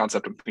the mission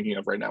concept I'm thinking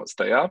of right now is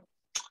Theia.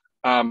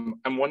 I'm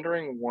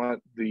wondering what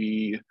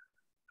the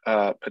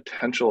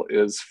potential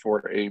is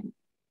for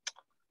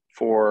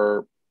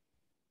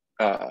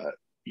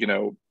you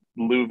know,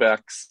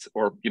 LUVEX,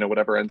 or, you know,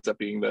 whatever ends up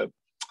being the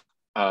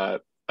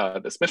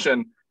this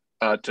mission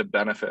to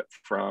benefit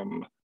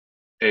from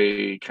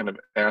a kind of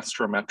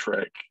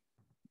astrometric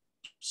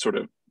sort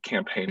of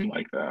campaign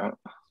like that.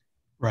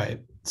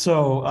 Right.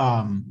 So,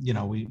 you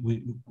know,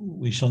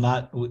 we shall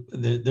not.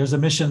 There's a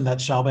mission that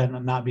shall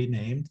not be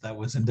named that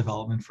was in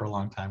development for a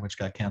long time, which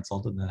got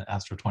canceled in the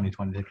Astro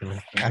 2010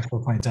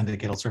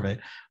 Decadal Survey,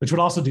 which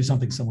would also do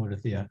something similar to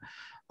Theia.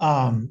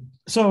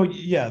 So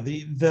yeah,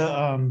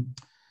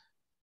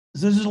 so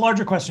there's a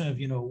larger question of,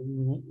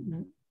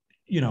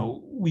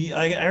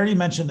 I already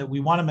mentioned that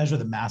we want to measure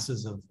the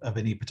masses of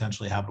any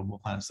potentially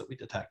habitable planets that we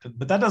detected,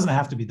 but that doesn't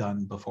have to be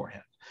done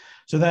beforehand.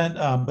 So then,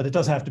 but it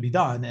does have to be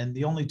done. And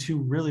the only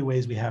two really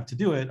ways we have to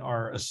do it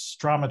are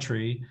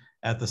astrometry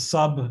at the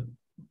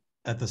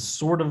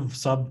sort of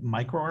sub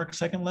micro arc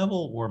second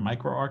level or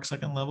micro arc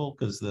second level,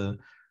 because the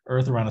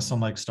Earth around a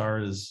sun-like star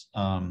is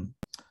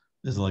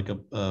like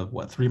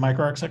what, 3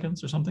 micro arc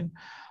seconds or something,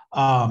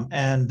 at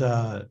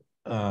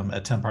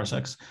 10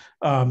 parsecs,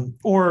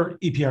 or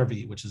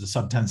EPRV, which is a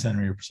sub 10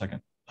 centimeter per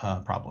second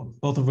problem,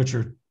 both of which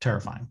are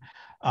terrifying,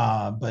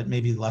 but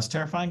maybe less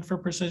terrifying for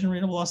precision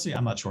rate of velocity.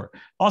 I'm not sure.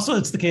 Also,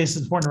 it's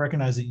important to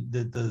recognize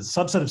that the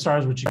subset of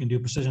stars which you can do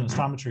precision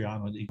astrometry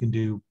on, what you can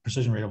do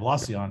precision rate of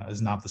velocity on, is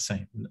not the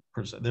same.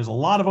 There's a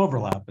lot of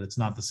overlap, but it's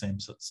not the same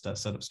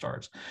set of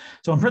stars.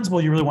 So in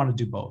principle, you really want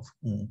to do both.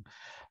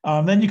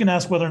 Then you can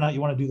ask whether or not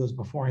you want to do those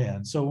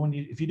beforehand. So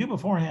if you do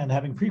beforehand,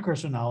 having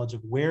precursor knowledge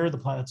of where the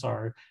planets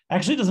are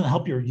actually doesn't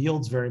help your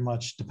yields very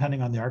much,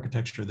 depending on the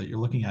architecture that you're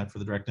looking at for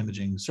the direct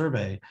imaging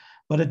survey,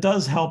 but it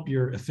does help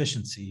your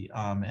efficiency,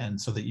 and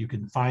so that you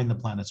can find the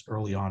planets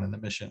early on in the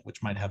mission,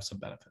 which might have some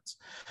benefits.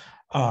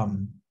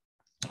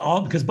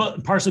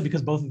 Partially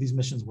because both of these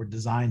missions were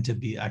designed to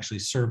be actually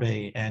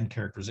survey and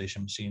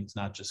characterization machines,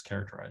 not just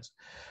characterize.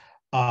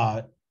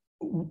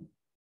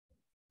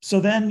 So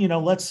then,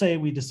 let's say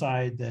we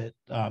decide that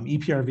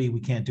EPRV we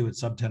can't do at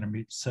sub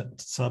 10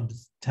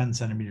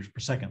 centimeters per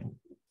second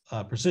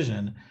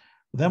precision.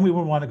 Then we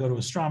would want to go to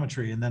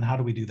astrometry, and then how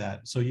do we do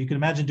that? So you can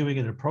imagine doing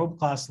it at a probe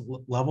class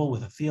level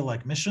with a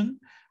Theia-like mission,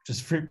 which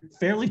is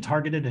fairly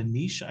targeted and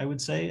niche, I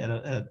would say, at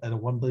a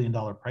 $1 billion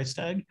price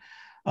tag.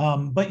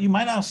 But you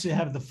might also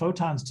have the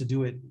photons to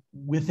do it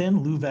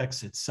within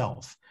LUVEX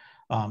itself.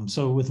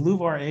 So with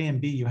LUVAR A and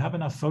B, you have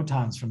enough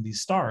photons from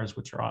these stars,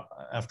 which are,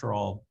 after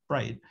all,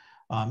 bright.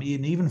 And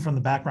even from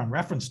the background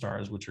reference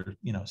stars, which are,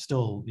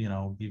 still,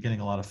 you're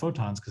getting a lot of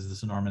photons because of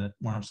this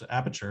enormous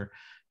aperture,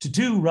 to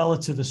do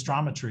relative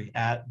astrometry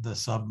at the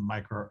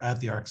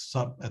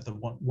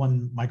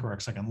one micro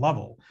arc second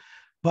level.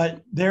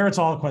 But there, it's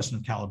all a question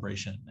of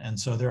calibration. And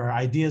so there are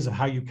ideas of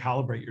how you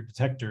calibrate your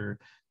detector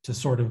to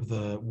sort of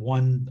the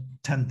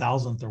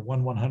 1/10,000th or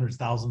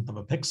 1/100,000th of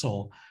a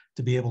pixel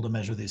to be able to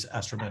measure these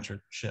astrometric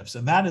shifts.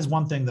 And that is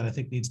one thing that I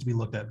think needs to be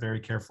looked at very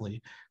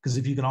carefully, because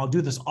if you can all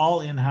do this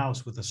all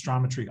in-house with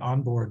astrometry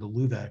on board the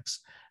LUVEX,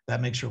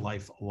 that makes your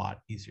life a lot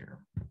easier.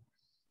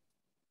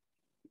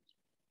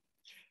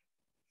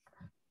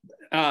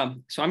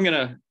 So I'm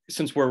gonna,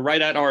 since we're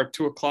right at our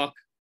 2 o'clock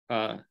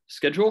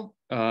schedule,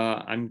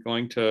 I'm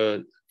going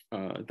to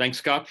thank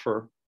Scott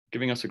for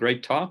giving us a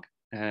great talk.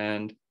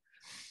 And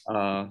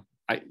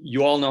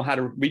you all know how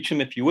to reach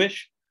him if you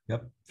wish.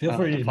 Yep, feel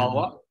free to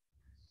follow up.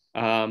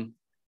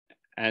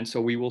 And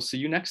so we will see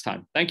you next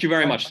time. Thank you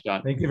very much,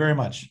 Scott. Thank you very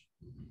much.